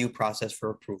in the review process for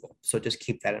approval. So just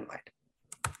keep that in mind.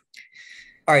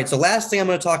 All right, so last thing I'm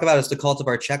going to talk about is the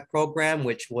Cultivar Check program,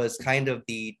 which was kind of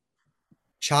the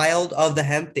child of the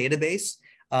hemp database.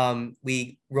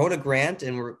 We wrote a grant,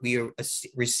 and we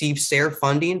received SARE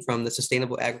funding from the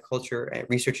Sustainable Agriculture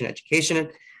Research and Education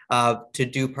to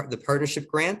do the partnership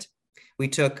grant. We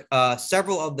took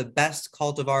several of the best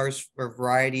cultivars or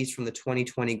varieties from the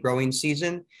 2020 growing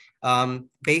season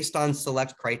based on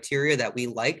select criteria that we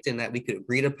liked and that we could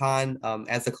agree upon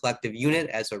as a collective unit,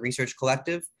 as a research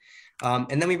collective.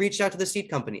 And then we reached out to the seed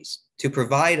companies to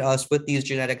provide us with these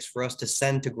genetics for us to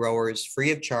send to growers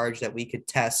free of charge that we could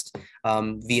test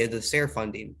via the SARE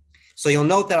funding. So you'll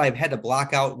note that I've had to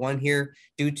block out one here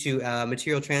due to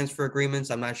material transfer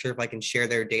agreements. I'm not sure if I can share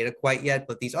their data quite yet,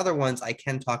 but these other ones I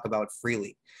can talk about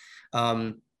freely.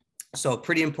 So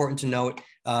pretty important to note,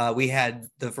 we had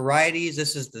the varieties.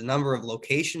 This is the number of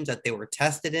locations that they were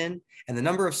tested in and the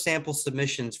number of sample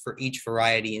submissions for each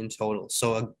variety in total.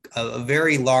 So a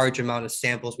very large amount of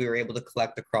samples we were able to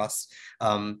collect across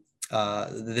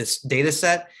this data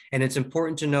set. And it's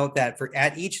important to note that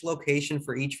at each location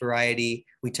for each variety,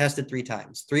 we tested 3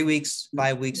 times, 3 weeks,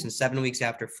 5 weeks, and 7 weeks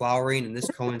after flowering. And this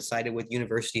coincided with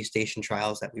university station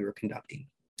trials that we were conducting.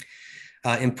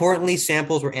 Importantly,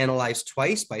 samples were analyzed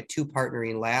twice by 2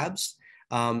 partnering labs,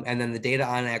 and then the data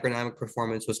on agronomic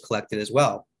performance was collected as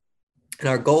well. And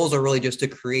our goals are really just to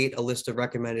create a list of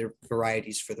recommended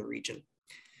varieties for the region.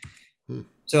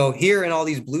 So here in all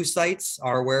these blue sites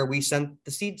are where we sent the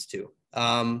seeds to.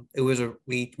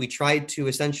 We tried to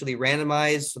essentially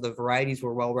randomize so the varieties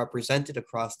were well represented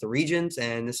across the regions,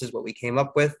 and this is what we came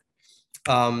up with.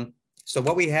 So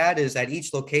what we had is at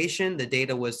each location, the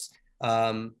data was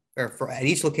at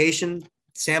each location,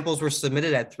 samples were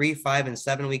submitted at 3, 5, and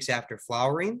 7 weeks after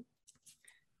flowering.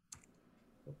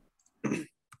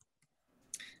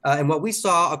 And what we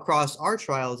saw across our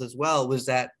trials as well was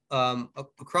that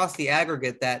across the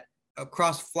aggregate, that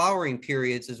across flowering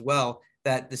periods as well,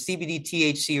 that the CBD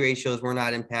THC ratios were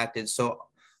not impacted. So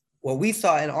what we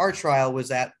saw in our trial was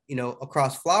that,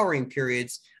 across flowering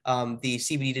periods, the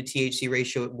CBD to THC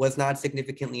ratio was not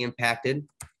significantly impacted.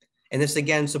 And this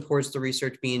again supports the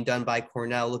research being done by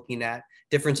Cornell looking at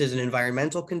differences in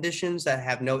environmental conditions that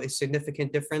have no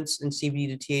significant difference in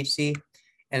CBD to THC,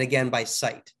 and again by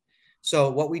site. So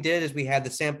what we did is we had the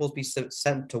samples be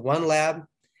sent to one lab,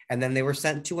 and then they were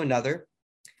sent to another.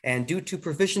 And due to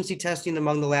proficiency testing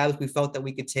among the labs, we felt that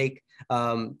we could take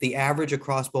the average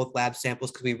across both lab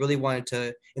samples because we really wanted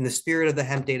to, in the spirit of the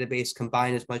hemp database,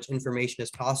 combine as much information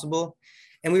as possible.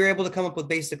 And we were able to come up with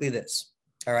basically this.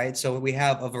 All right, so we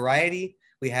have a variety,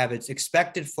 we have its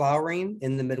expected flowering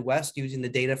in the Midwest using the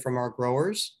data from our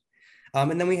growers.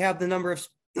 And then we have the number of,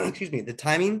 the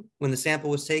timing when the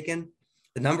sample was taken,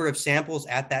 the number of samples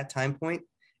at that time point,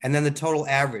 and then the total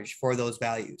average for those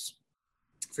values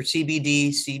for CBD,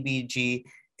 CBG,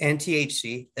 and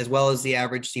THC, as well as the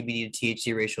average CBD to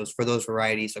THC ratios for those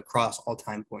varieties across all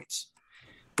time points.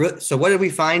 So what did we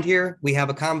find here? We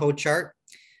have a combo chart.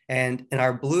 And in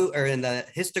our in the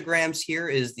histograms here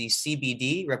is the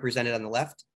CBD represented on the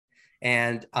left.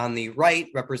 And on the right,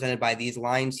 represented by these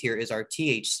lines here, is our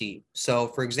THC. So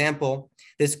for example,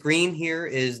 this green here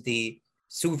is the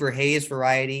Suver Hayes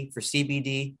variety for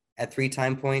CBD at 3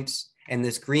 time points. And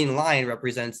this green line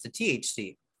represents the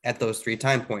THC at those 3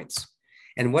 time points.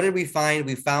 And what did we find?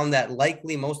 We found that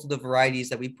likely most of the varieties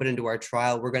that we put into our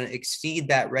trial were going to exceed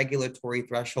that regulatory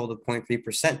threshold of 0.3%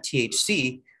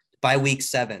 THC by week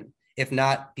 7, if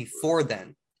not before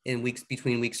then, in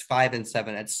between weeks 5 and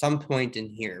 7, at some point in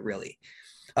here, really.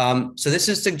 So this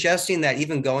is suggesting that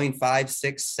even going 5,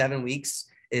 6, 7 weeks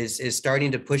is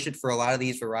starting to push it for a lot of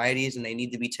these varieties, and they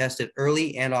need to be tested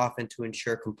early and often to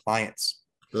ensure compliance.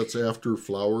 That's after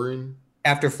flowering?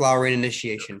 After flowering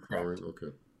initiation, correct. Flowering, okay.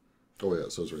 Oh yeah,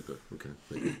 it says right there. Okay,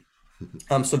 thank you.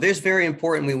 So this very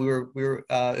importantly, it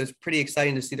was pretty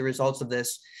exciting to see the results of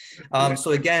this.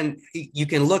 So again, you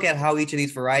can look at how each of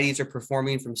these varieties are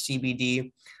performing from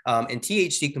CBD and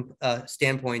THC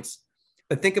standpoints.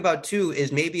 But think about too,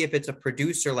 is maybe if it's a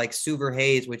producer like Suver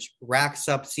Hayes, which racks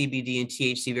up CBD and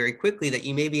THC very quickly, that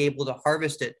you may be able to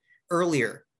harvest it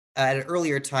earlier, at an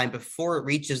earlier time before it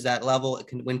reaches that level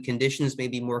when conditions may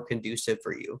be more conducive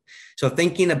for you. So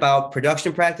thinking about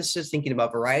production practices, thinking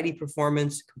about variety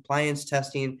performance, compliance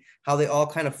testing, how they all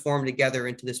kind of form together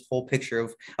into this whole picture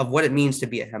of what it means to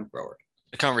be a hemp grower.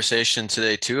 The conversation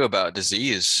today too about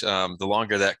disease, the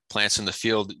longer that plant's in the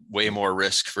field, way more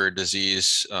risk for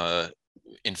disease,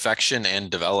 infection and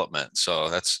development. So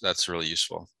that's really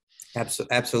useful.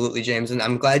 Absolutely, James. And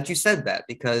I'm glad you said that,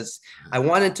 because I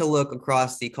wanted to look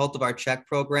across the Cultivar Check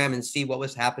program and see what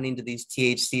was happening to these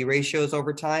THC ratios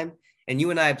over time. And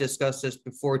you and I have discussed this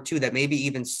before too, that maybe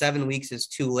even 7 weeks is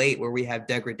too late, where we have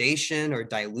degradation or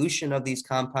dilution of these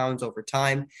compounds over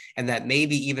time. And that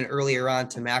maybe even earlier on,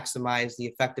 to maximize the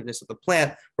effectiveness of the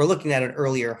plant, we're looking at an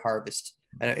earlier harvest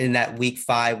in that week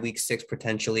 5, week 6,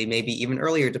 potentially, maybe even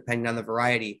earlier, depending on the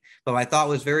variety. But what I thought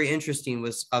was very interesting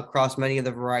was across many of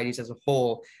the varieties as a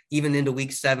whole, even into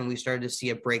week 7, we started to see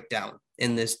a breakdown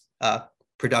in this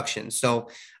production. So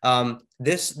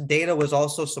this data was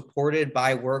also supported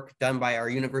by work done by our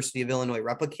University of Illinois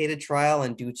replicated trial,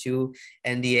 and due to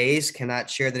NDAs, cannot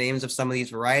share the names of some of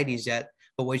these varieties yet.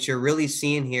 But what you're really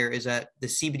seeing here is that the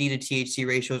CBD to THC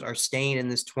ratios are staying in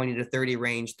this 20 to 30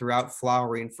 range throughout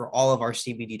flowering for all of our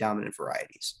CBD dominant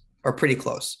varieties, or pretty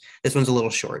close. This one's a little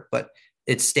short, but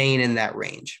it's staying in that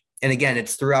range. And again,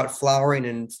 it's throughout flowering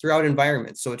and throughout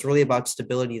environments. So it's really about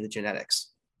stability of the genetics.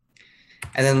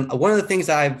 And then one of the things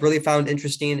that I've really found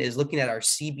interesting is looking at our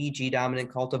CBG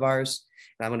dominant cultivars.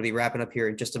 And I'm going to be wrapping up here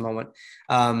in just a moment.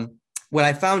 What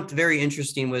I found very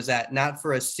interesting was that not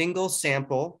for a single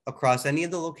sample across any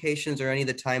of the locations or any of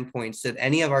the time points did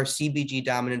any of our CBG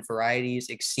dominant varieties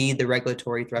exceed the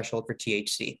regulatory threshold for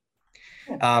THC.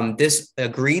 This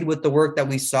agreed with the work that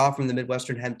we saw from the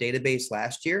Midwestern Hemp Database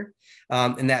last year.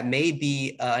 And that may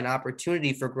be an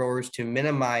opportunity for growers to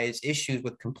minimize issues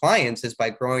with compliance is by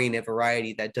growing a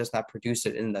variety that does not produce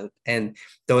it in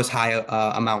those high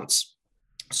amounts.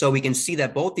 So we can see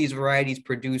that both these varieties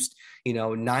produced,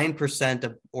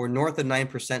 9% or north of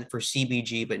 9% for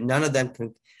CBG, but none of them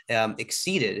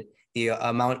exceeded the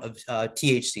amount of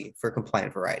THC for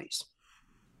compliant varieties.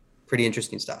 Pretty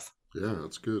interesting stuff. Yeah,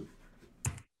 that's good.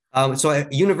 So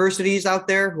universities out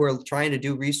there who are trying to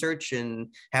do research and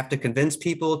have to convince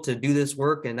people to do this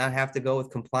work and not have to go with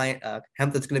compliant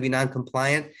hemp that's going to be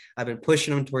non-compliant, I've been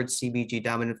pushing them towards CBG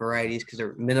dominant varieties because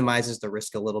it minimizes the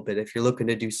risk a little bit if you're looking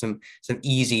to do some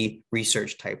easy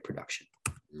research type production.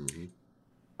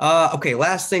 Mm-hmm. Okay,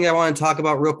 last thing I want to talk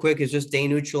about real quick is just day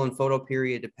neutral and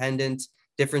photoperiod dependent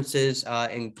differences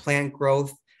in plant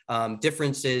growth.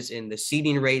 Differences in the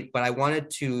seeding rate, but I wanted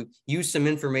to use some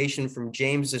information from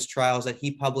James's trials that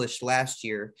he published last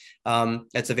year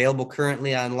that's available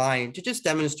currently online to just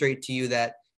demonstrate to you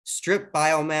that strip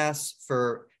biomass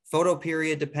for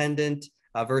photoperiod dependent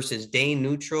versus day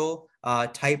neutral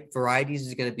type varieties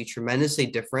is going to be tremendously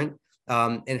different,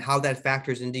 and how that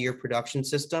factors into your production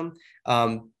system.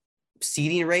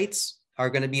 Seeding rates are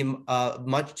going to be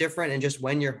much different and just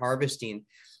when you're harvesting,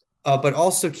 but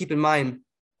also keep in mind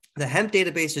the hemp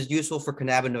database is useful for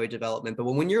cannabinoid development, but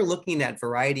when you're looking at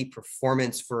variety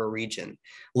performance for a region,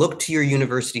 look to your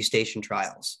university station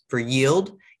trials. For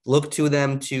yield, look to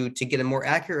them to get a more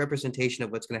accurate representation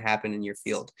of what's going to happen in your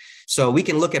field. So we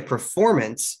can look at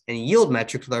performance and yield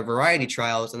metrics with our variety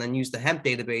trials and then use the hemp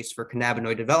database for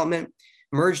cannabinoid development,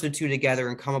 merge the two together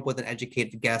and come up with an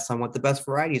educated guess on what the best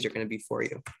varieties are going to be for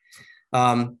you.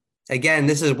 Again,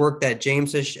 this is work that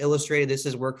James has illustrated. This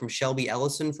is work from Shelby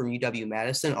Ellison from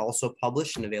UW-Madison, also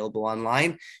published and available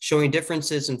online, showing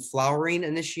differences in flowering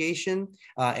initiation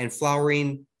and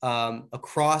flowering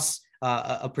across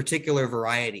a particular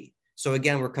variety. So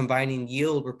again, we're combining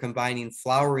yield, we're combining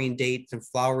flowering dates and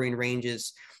flowering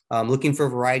ranges, looking for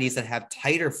varieties that have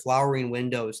tighter flowering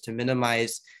windows to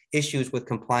minimize issues with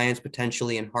compliance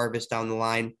potentially and harvest down the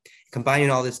line, combining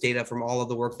all this data from all of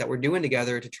the work that we're doing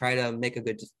together to try to make a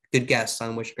good guess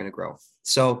on which you're going to grow.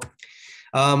 So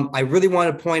I really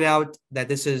want to point out that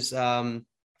this is,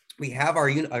 we have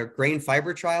our grain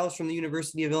fiber trials from the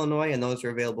University of Illinois, and those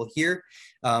are available here.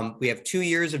 We have 2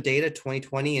 years of data,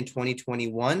 2020 and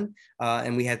 2021,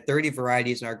 and we had 30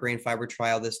 varieties in our grain fiber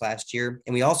trial this last year.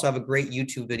 And we also have a great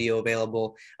YouTube video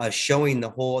available showing the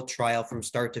whole trial from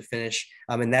start to finish,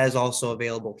 and that is also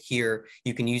available here.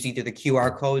 You can use either the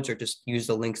QR codes or just use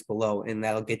the links below, and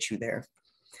that'll get you there.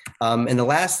 And the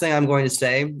last thing I'm going to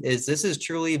say is this has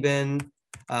truly been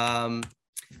a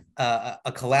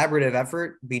collaborative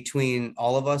effort between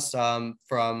all of us,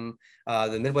 from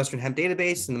the Midwestern Hemp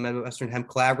Database and the Midwestern Hemp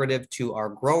Collaborative to our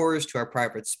growers, to our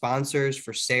private sponsors,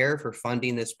 for SARE for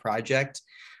funding this project.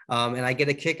 And I get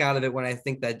a kick out of it when I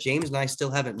think that James and I still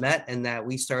haven't met, and that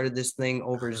we started this thing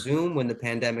over Zoom when the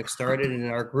pandemic started, and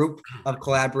our group of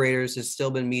collaborators has still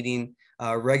been meeting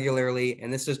regularly,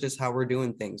 and this is just how we're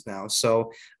doing things now.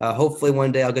 So hopefully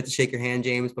one day I'll get to shake your hand,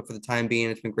 James, but for the time being,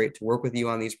 it's been great to work with you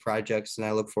on these projects, and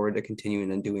I look forward to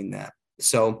continuing and doing that.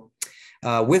 So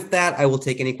with that, I will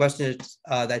take any questions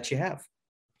that you have.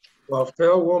 Well,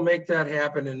 Phil, we'll make that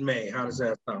happen in May. How does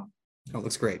that sound? Oh,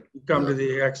 looks great. You come to the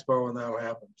expo and that'll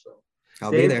happen. So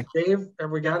I'll be there. Dave, have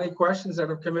we got any questions that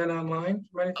have come in online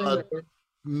from anything?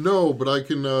 No, but I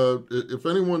can, if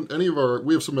anyone,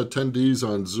 we have some attendees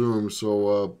on Zoom,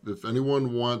 so if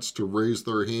anyone wants to raise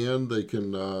their hand, they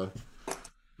can, or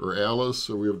Alice,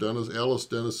 or we have Alice,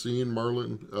 Dennisine,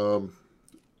 Marlon,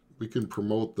 we can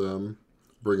promote them,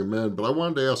 bring them in. But I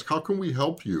wanted to ask, how can we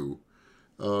help you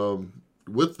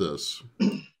with this?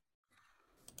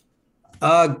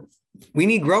 We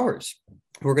need growers.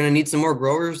 We're going to need some more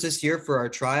growers this year for our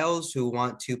trials who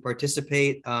want to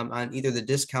participate on either the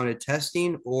discounted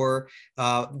testing or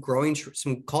growing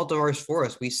some cultivars for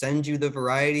us. We send you the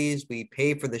varieties, we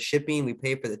pay for the shipping, we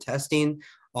pay for the testing.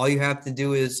 All you have to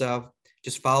do is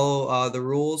just follow the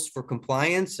rules for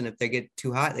compliance. And if they get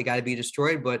too hot, they got to be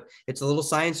destroyed. But it's a little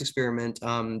science experiment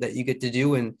that you get to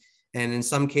do. And in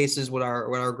some cases, what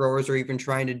our growers are even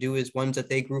trying to do is ones that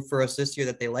they grew for us this year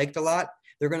that they liked a lot,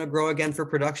 they're going to grow again for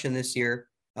production this year.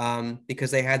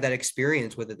 Because they had that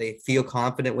experience with it. They feel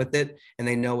confident with it and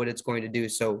they know what it's going to do.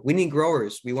 So we need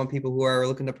growers. We want people who are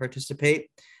looking to participate.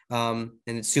 And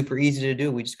it's super easy to do.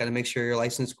 We just got to make sure you're a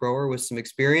licensed grower with some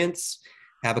experience,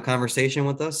 have a conversation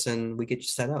with us, and we get you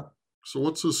set up. So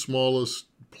what's the smallest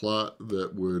plot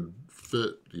that would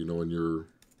fit, in your,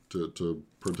 to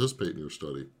participate in your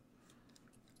study?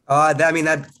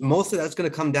 That most of that's going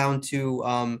to come down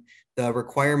to the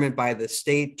requirement by the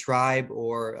state, tribe,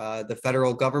 or the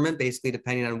federal government, basically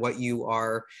depending on what you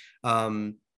are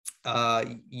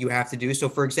you have to do. So,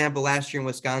 for example, last year in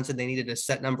Wisconsin, they needed a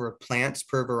set number of plants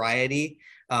per variety.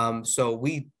 So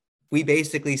we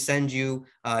basically send you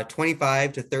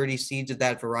 25 to 30 seeds of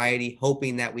that variety,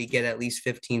 hoping that we get at least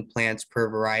 15 plants per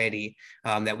variety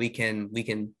that we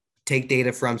can take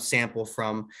data from, sample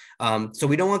from. So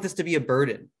we don't want this to be a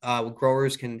burden.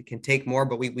 Growers can take more,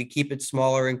 but we keep it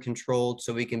smaller and controlled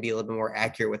so we can be a little bit more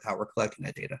accurate with how we're collecting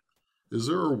that data. Is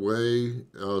there a way,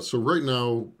 so right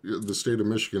now, the state of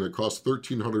Michigan, it costs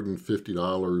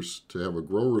 $1,350 to have a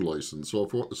grower license. So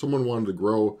if someone wanted to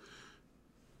grow,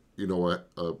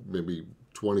 maybe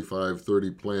 25,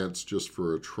 30 plants just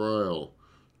for a trial,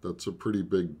 that's a pretty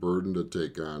big burden to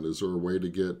take on. Is there a way to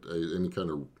get any kind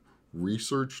of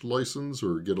research license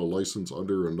or get a license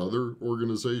under another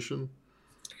organization?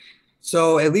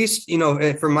 So at least,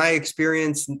 from my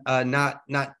experience, not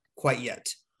quite yet,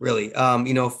 really.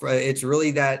 It's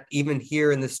really that even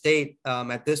here in the state,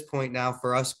 at this point now,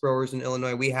 for us growers in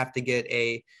Illinois, we have to get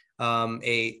a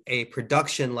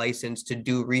production license to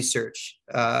do research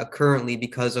currently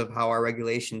because of how our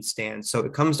regulations stand. So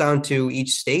it comes down to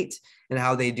each state and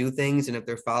how they do things and if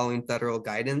they're following federal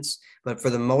guidance. But for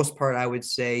the most part, I would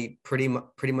say pretty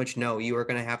much no. You are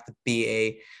going to have to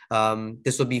be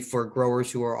this will be for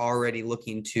growers who are already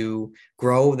looking to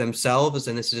grow themselves,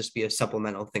 and this will just be a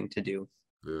supplemental thing to do.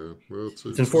 Yeah, well, it's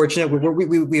unfortunate.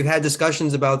 We've had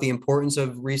discussions about the importance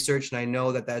of research, and I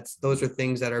know those are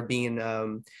things that are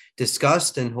being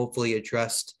discussed and hopefully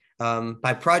addressed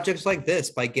by projects like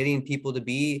this, by getting people to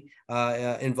be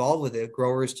involved with it,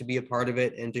 growers to be a part of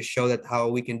it, and to show that how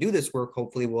we can do this work.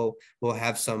 Hopefully, we'll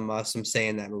have some say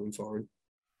in that moving forward.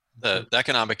 The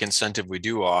economic incentive we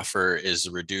do offer is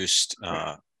a reduced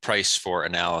price for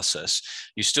analysis.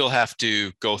 You still have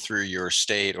to go through your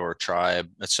state or tribe,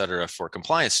 et cetera, for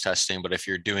compliance testing. But if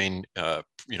you're doing,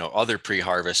 other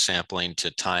pre-harvest sampling to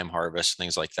time harvest,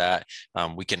 things like that,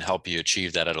 we can help you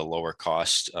achieve that at a lower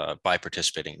cost by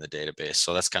participating in the database.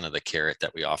 So that's kind of the carrot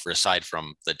that we offer aside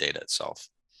from the data itself.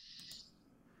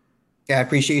 Yeah, I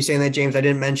appreciate you saying that, James. I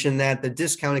didn't mention that the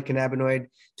discounted cannabinoid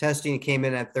testing came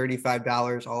in at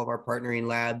 $35. All of our partnering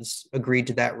labs agreed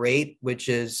to that rate, which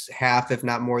is half, if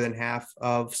not more than half,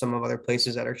 of some of other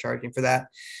places that are charging for that.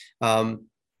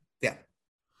 Yeah.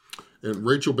 And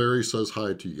Rachel Berry says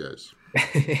hi to you guys.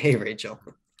 Hey, Rachel.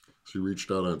 She reached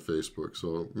out on Facebook.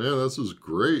 So, man, this is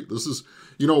great. This is,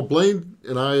 Blaine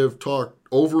and I have talked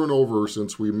over and over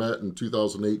since we met in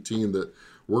 2018 that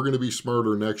we're going to be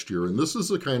smarter next year. And this is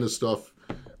the kind of stuff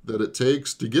that it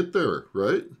takes to get there,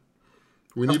 right?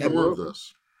 We need more of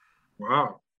this.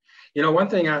 Wow. One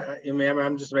thing,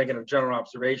 I'm just making a general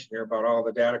observation here about all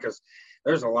the data, because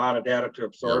there's a lot of data to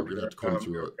absorb. Yeah, we're going to have to come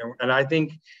through it. And I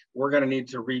think we're going to need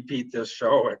to repeat this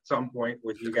show at some point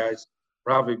with you guys,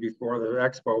 probably before the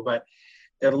expo. But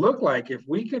it looked like if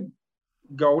we could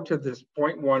go to this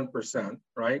 0.1%,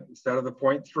 right, instead of the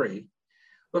 0.3,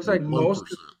 looks like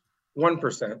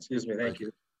 1%, excuse me, thank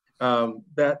you,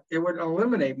 that it would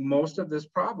eliminate most of this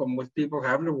problem with people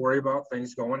having to worry about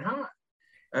things going hot,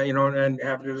 and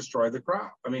having to destroy the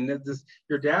crop. I mean,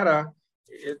 your data,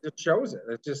 it shows it.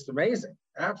 It's just amazing.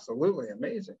 Absolutely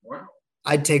amazing. Wow.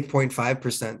 I'd take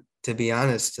 0.5%, to be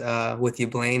honest with you,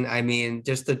 Blaine. I mean,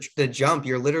 just the jump,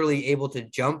 you're literally able to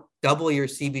double your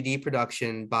CBD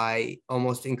production by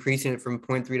almost increasing it from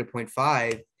 0.3 to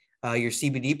 0.5. Your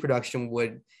CBD production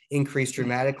would increase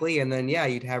dramatically. And then,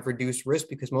 you'd have reduced risk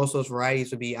because most of those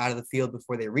varieties would be out of the field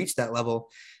before they reach that level.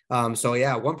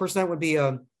 1%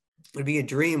 would be a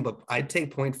dream, but I'd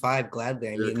take 0.5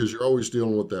 gladly. Because you're always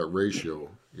dealing with that ratio,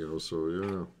 so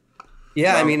yeah.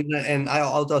 Yeah, I mean, and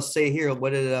I'll just say here,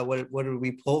 what did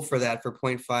we pull for that for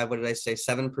 0.5? What did I say?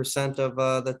 7% of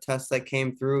the tests that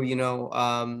came through,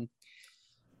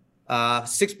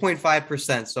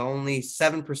 6.5%. So only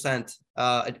 7%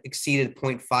 exceeded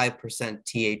 0.5%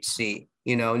 THC.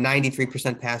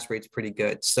 93% pass rate's pretty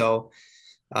good. So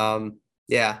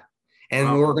yeah.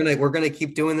 And we're gonna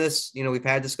keep doing this. We've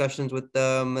had discussions with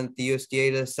the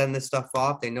USDA to send this stuff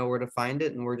off. They know where to find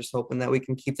it, and we're just hoping that we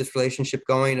can keep this relationship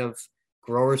going of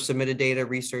growers submitted data,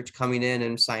 research coming in,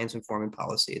 and science informing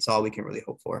policy. It's all we can really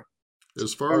hope for.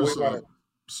 As far as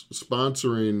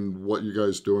sponsoring what you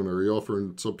guys doing, are you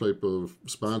offering some type of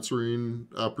sponsoring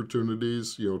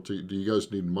opportunities? Do you guys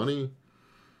need money?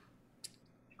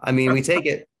 I mean, we take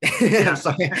it. I'm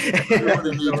sorry.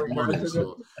 Everybody needs money,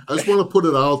 so I just want to put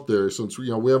it out there since we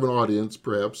have an audience,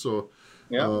 perhaps. So,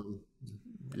 yeah.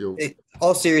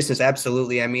 All seriousness,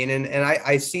 absolutely. I mean, and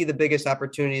I see the biggest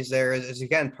opportunities there is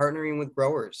again partnering with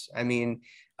growers. I mean,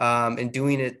 and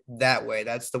doing it that way.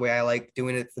 That's the way I like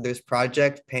doing it for this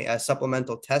project.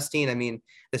 Supplemental testing. I mean,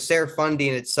 the SARE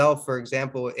funding itself, for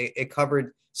example, it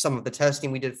covered some of the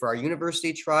testing we did for our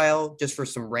university trial, just for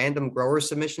some random grower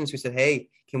submissions. We said, hey,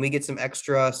 can we get some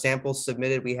extra samples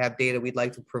submitted? We have data we'd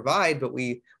like to provide, but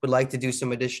we would like to do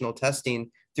some additional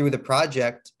testing through the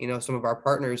project. Some of our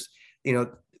partners,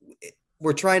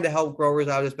 we're trying to help growers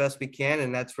out as best we can.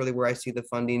 And that's really where I see the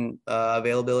funding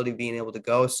availability being able to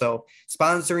go. So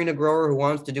sponsoring a grower who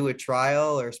wants to do a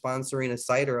trial or sponsoring a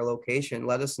site or a location,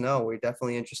 let us know. We're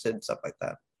definitely interested in stuff like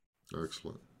that.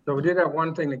 Excellent. So we did have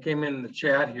one thing that came in the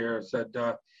chat here. It said,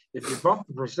 if you bump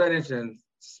the percentage,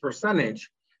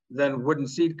 then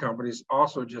wouldn't seed companies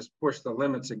also just push the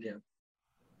limits again?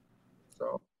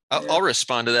 So I'll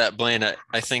respond to that, Blaine.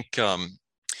 I think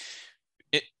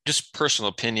just personal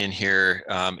opinion here,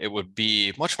 it would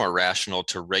be much more rational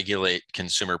to regulate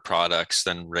consumer products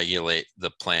than regulate the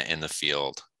plant in the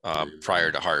field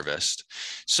prior to harvest.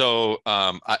 So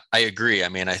I agree. I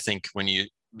mean, I think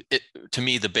to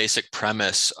me, the basic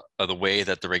premise of the way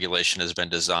that the regulation has been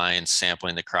designed,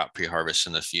 sampling the crop pre-harvest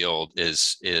in the field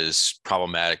is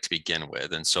problematic to begin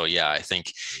with. And so, yeah, I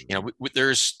think,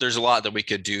 there's a lot that we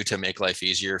could do to make life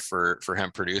easier for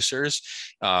hemp producers.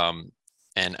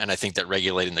 And I think that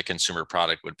regulating the consumer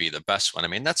product would be the best one. I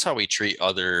mean, that's how we treat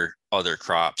other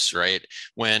crops, right?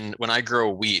 When I grow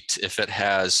wheat, if it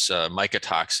has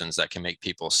mycotoxins that can make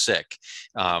people sick,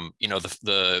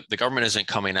 the government isn't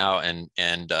coming out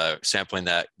and sampling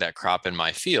that crop in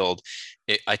my field.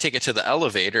 I take it to the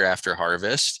elevator after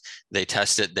harvest. They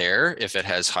test it there. If it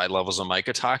has high levels of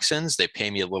mycotoxins, they pay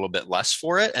me a little bit less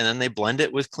for it, and then they blend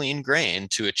it with clean grain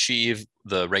to achieve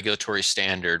the regulatory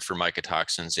standard for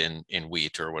mycotoxins in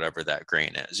wheat or whatever that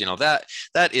grain is.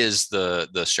 That is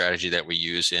the strategy that we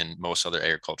use in most other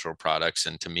agricultural products.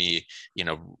 And to me,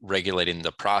 regulating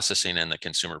the processing and the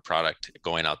consumer product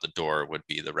going out the door would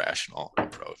be the rational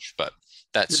approach. But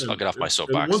I'll get off my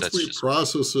soapbox. Once we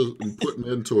process it and put it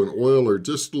into an oil or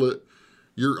distillate,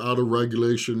 you're out of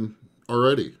regulation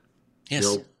already.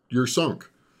 Yes. You're sunk,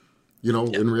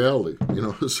 in reality,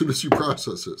 as soon as you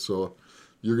process it. So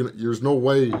there's no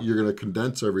way you're going to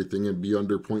condense everything and be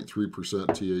under 0.3%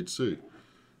 THC.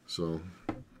 So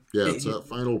yeah, it's that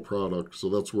final product. So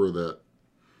that's where that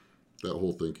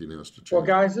whole thinking has to change. Well,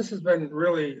 guys, this has been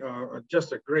really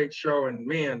just a great show, and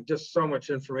man, just so much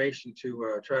information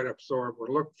to try to absorb. We're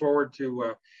looking forward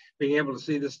to being able to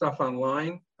see this stuff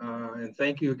online. And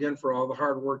thank you again for all the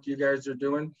hard work you guys are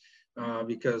doing,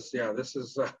 because this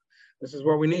is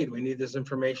what we need. We need this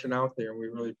information out there, and we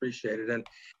really appreciate it. And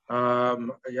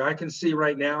I can see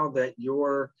right now that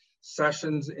your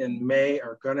sessions in May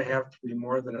are going to have to be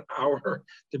more than an hour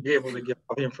to be able to get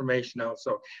all the information out.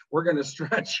 So we're going to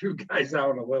stretch you guys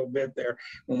out a little bit there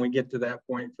when we get to that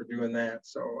point for doing that.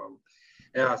 So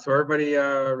so everybody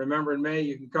remember in May,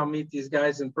 you can come meet these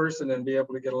guys in person and be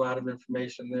able to get a lot of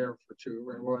information there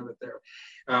and we'll have it there.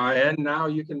 And now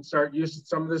you can start using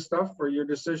some of this stuff for your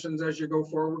decisions as you go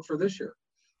forward for this year.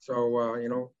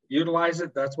 So, utilize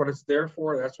it. That's what it's there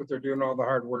for. That's what they're doing all the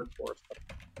hard work for.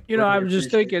 So, I'm just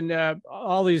thinking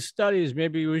all these studies,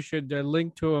 maybe we should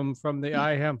link to them from the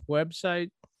iHemp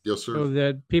website. Yes, sir. So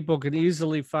that people can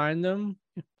easily find them.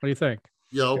 What do you think?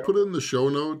 Yeah, I'll put it in the show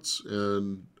notes,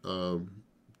 and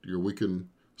we can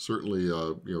certainly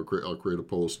I'll create a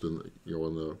post and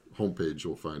on the homepage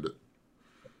you'll find it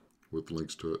with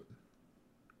links to it.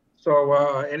 So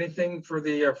anything for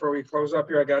before we close up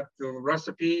here? I got the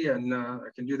recipe, and I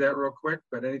can do that real quick.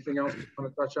 But anything else you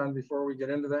want to touch on before we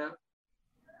get into that?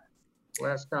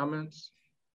 Last comments?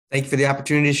 Thank you for the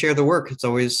opportunity to share the work. It's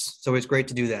always great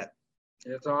to do that.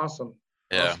 It's awesome.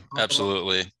 Yeah,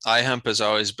 absolutely. iHemp has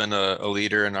always been a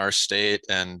leader in our state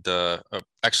and an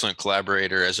excellent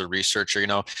collaborator as a researcher.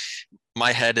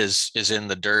 My head is in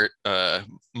the dirt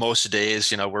most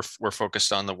days. We're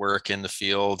focused on the work in the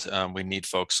field. We need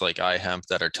folks like iHemp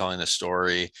that are telling the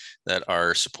story, that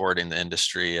are supporting the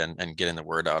industry and getting the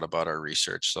word out about our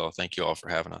research. So thank you all for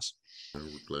having us. We're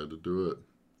glad to do it.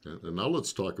 And now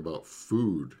let's talk about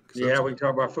food. Yeah, we can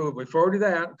talk about food. Before we do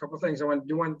that, a couple of things. I want to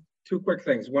do two quick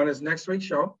things. One is next week's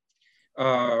show.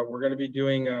 We're going to be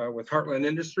doing with Heartland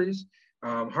Industries.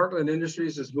 Heartland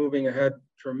Industries is moving ahead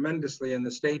tremendously in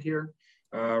the state here.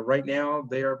 Right now,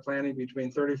 they are planning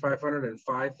between 3,500 and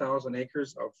 5,000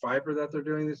 acres of fiber that they're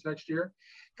doing this next year,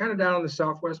 kind of down in the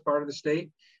southwest part of the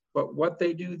state. But what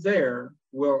they do there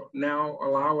will now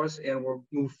allow us and will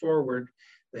move forward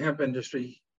the hemp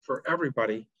industry for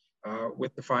everybody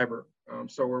with the fiber.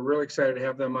 So we're really excited to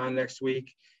have them on next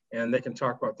week, and they can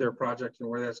talk about their project and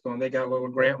where that's going. They got a little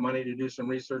grant money to do some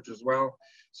research as well.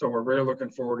 So we're really looking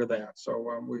forward to that.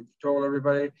 So we've told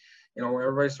everybody,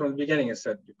 everybody's from the beginning has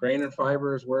said grain and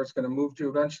fiber is where it's going to move to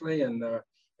eventually. And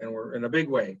we're in a big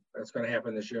way. That's going to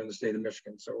happen this year in the state of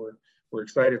Michigan. So we're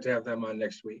excited to have them on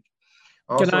next week.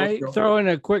 Also, can I throw in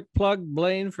a quick plug,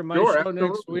 Blaine, for my show absolutely.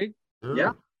 Next week?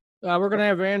 Yeah. We're going to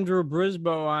have Andrew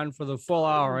Brisboe on for the full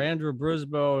hour. Andrew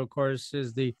Brisboe, of course,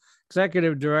 is the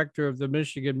executive director of the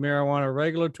Michigan Marijuana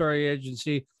Regulatory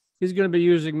Agency. He's going to be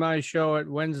using my show at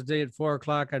Wednesday at 4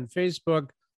 o'clock on Facebook.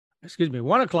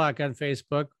 1 o'clock on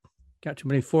Facebook. Got too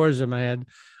many fours in my head.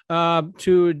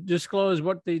 To disclose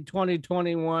what the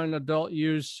 2021 adult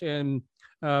use and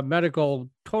medical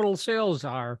total sales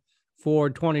are for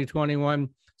 2021.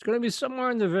 It's going to be somewhere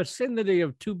in the vicinity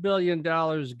of $2 billion,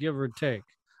 give or take.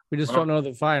 We just don't know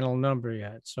the final number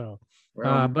yet. So,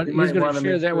 but he's going to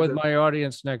share that with my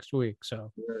audience next week.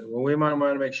 So, well, we might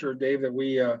want to make sure, Dave, that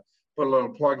we put a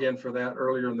little plug in for that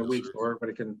earlier in the week, so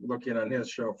everybody can look in on his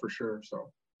show for sure.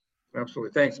 So,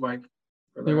 absolutely. Thanks, Mike.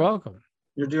 You're welcome.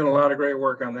 You're doing a lot of great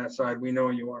work on that side. We know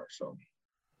you are. So,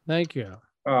 thank you.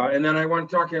 And then I want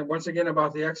to talk once again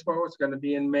about the expo. It's going to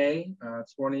be in May,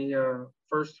 21st,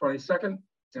 22nd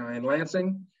in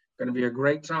Lansing. Going to be a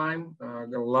great time.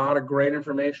 A lot of great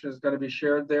information is going to be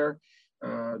shared there.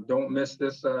 Don't miss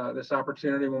this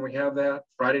opportunity when we have that.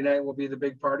 Friday night will be the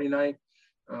big party night.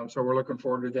 So we're looking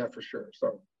forward to that for sure.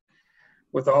 So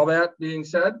with all that being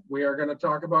said, we are going to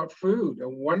talk about food, a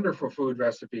wonderful food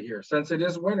recipe here. Since it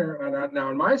is winter, now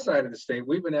on my side of the state,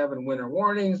 we've been having winter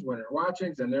warnings, winter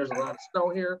watchings, and there's a lot of snow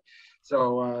here.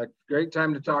 So great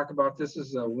time to talk about this.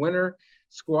 Is a winter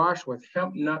squash with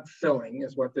hemp nut filling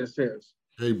is what this is.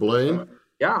 Hey, Blaine.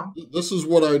 Yeah. This is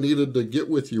what I needed to get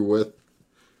with you with.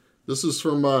 This is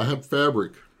from Hemp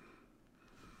Fabric.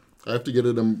 I have to get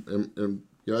it in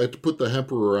I have to put the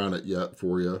hemper on it yet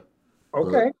for you.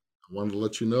 Okay. I wanted to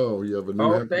let you know you have a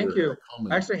new hemper. Thank you.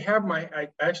 I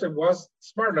actually was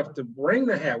smart enough to bring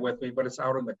the hat with me, but it's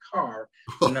out in the car,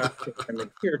 not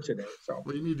here today. So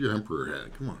well, you need your hemper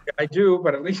hat. Come on. I do,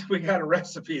 but at least we got a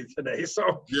recipe today.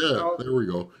 So yeah, there we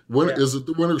go. Is it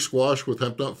the winter squash with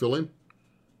hemp nut filling?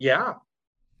 Yeah.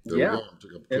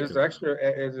 It is extra.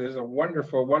 It is a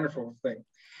wonderful, wonderful thing.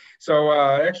 So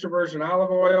extra virgin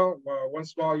olive oil, 1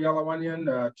 small yellow onion,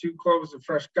 2 cloves of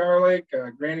fresh garlic,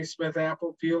 Granny Smith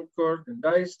apple, peeled, cooked, and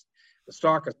diced, a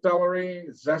stalk of celery,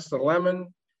 zest of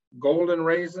lemon, golden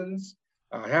raisins,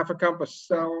 half a cup of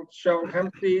shelled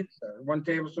hemp seeds, 1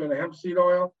 tablespoon of hemp seed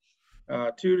oil,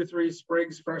 2 to 3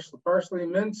 sprigs fresh parsley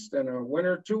minced, and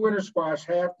 2 winter squash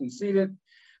halved and seeded.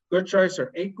 Good choice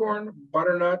are acorn,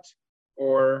 butternut,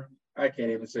 or I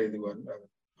can't even say the word.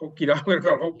 I'm going to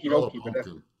call it hokey dokey. But that's,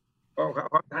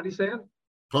 how do you say it?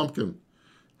 Pumpkin.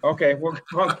 Okay, well,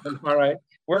 pumpkin. All right,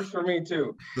 works for me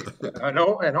too. I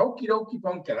know, and hokey dokey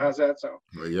pumpkin. How's that sound?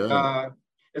 Yeah.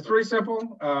 It's pretty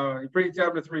simple. You preheat the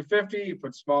oven to 350. You put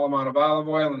a small amount of olive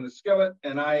oil in the skillet,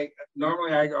 and I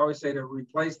always say to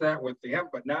replace that with the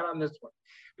hemp, but not on this one,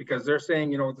 because they're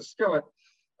saying with the skillet.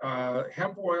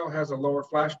 Hemp oil has a lower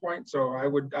flash point, so I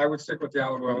would stick with the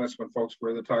olive oil on this one, folks.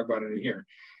 We're going to talk about it in here.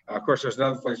 Of course, there's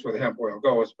another place where the hemp oil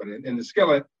goes, but in the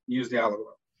skillet, use the olive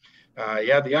oil.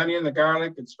 You add the onion, the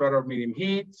garlic, and spread over medium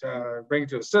heat. Bring it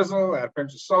to a sizzle. Add a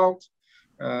pinch of salt.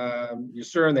 You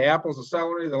stir in the apples, the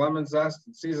celery, the lemon zest,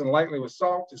 and season lightly with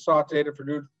salt. You saute it for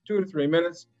 2 to 3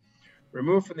 minutes.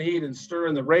 Remove from the heat and stir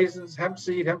in the raisins, hemp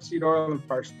seed oil, and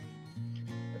parsley.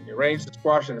 You arrange the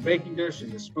squash in a baking dish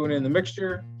and you spoon in the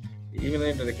mixture evenly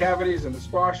into the cavities in the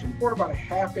squash and pour about a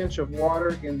 ½ inch of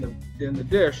water in the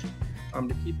dish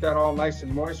to keep that all nice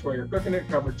and moist while you're cooking it.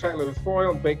 Cover tightly with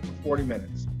foil and bake for 40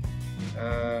 minutes.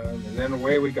 And then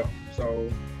away we go. So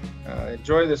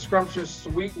Enjoy the scrumptious,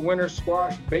 sweet winter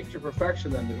squash baked to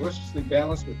perfection and deliciously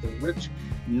balanced with the rich,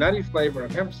 nutty flavor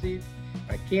of hemp seed.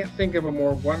 I can't think of a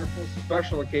more wonderful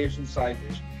special occasion side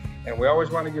dish. And we always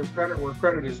want to give credit where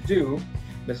credit is due.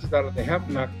 This is out of the Hemp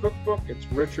Nut Cookbook. It's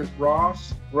Richard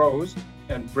Rose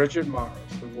and Bridget Morrow.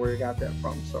 So where you got that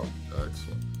from. So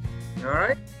Excellent. all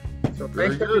right. So Very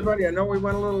thanks good. everybody. I know we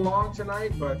went a little long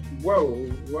tonight, but whoa,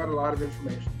 what a lot of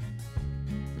information.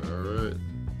 All right.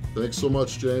 Thanks so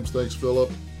much, James. Thanks,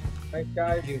 Phillip. Thanks,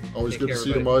 guys. Always Take good to care, see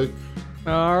you, everybody. Mike.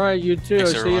 All right, you too.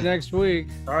 Thanks, See you everyone. next week.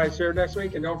 All right, see you next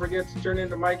week. And don't forget to tune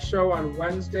into Mike's show on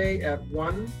Wednesday at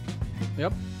 1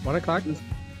 1 o'clock.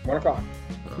 o'clock.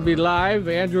 Be live.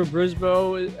 Andrew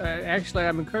Brisboe. Actually,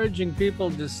 I'm encouraging people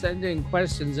to send in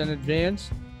questions in advance.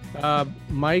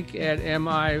 Mike at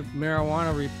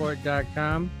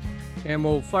mimarijuanareport.com, and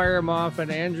we'll fire him off at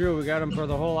Andrew. We got him for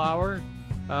the whole hour,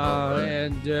 right.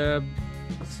 and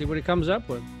see what he comes up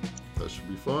with. That should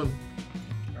be fun.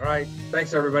 All right.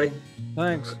 Thanks, everybody.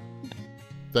 Thanks.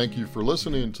 Thank you for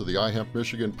listening to the iHemp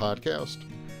Michigan podcast.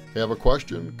 Have a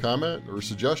question, comment, or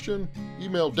suggestion?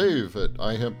 Email Dave at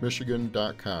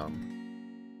ihempmichigan.com.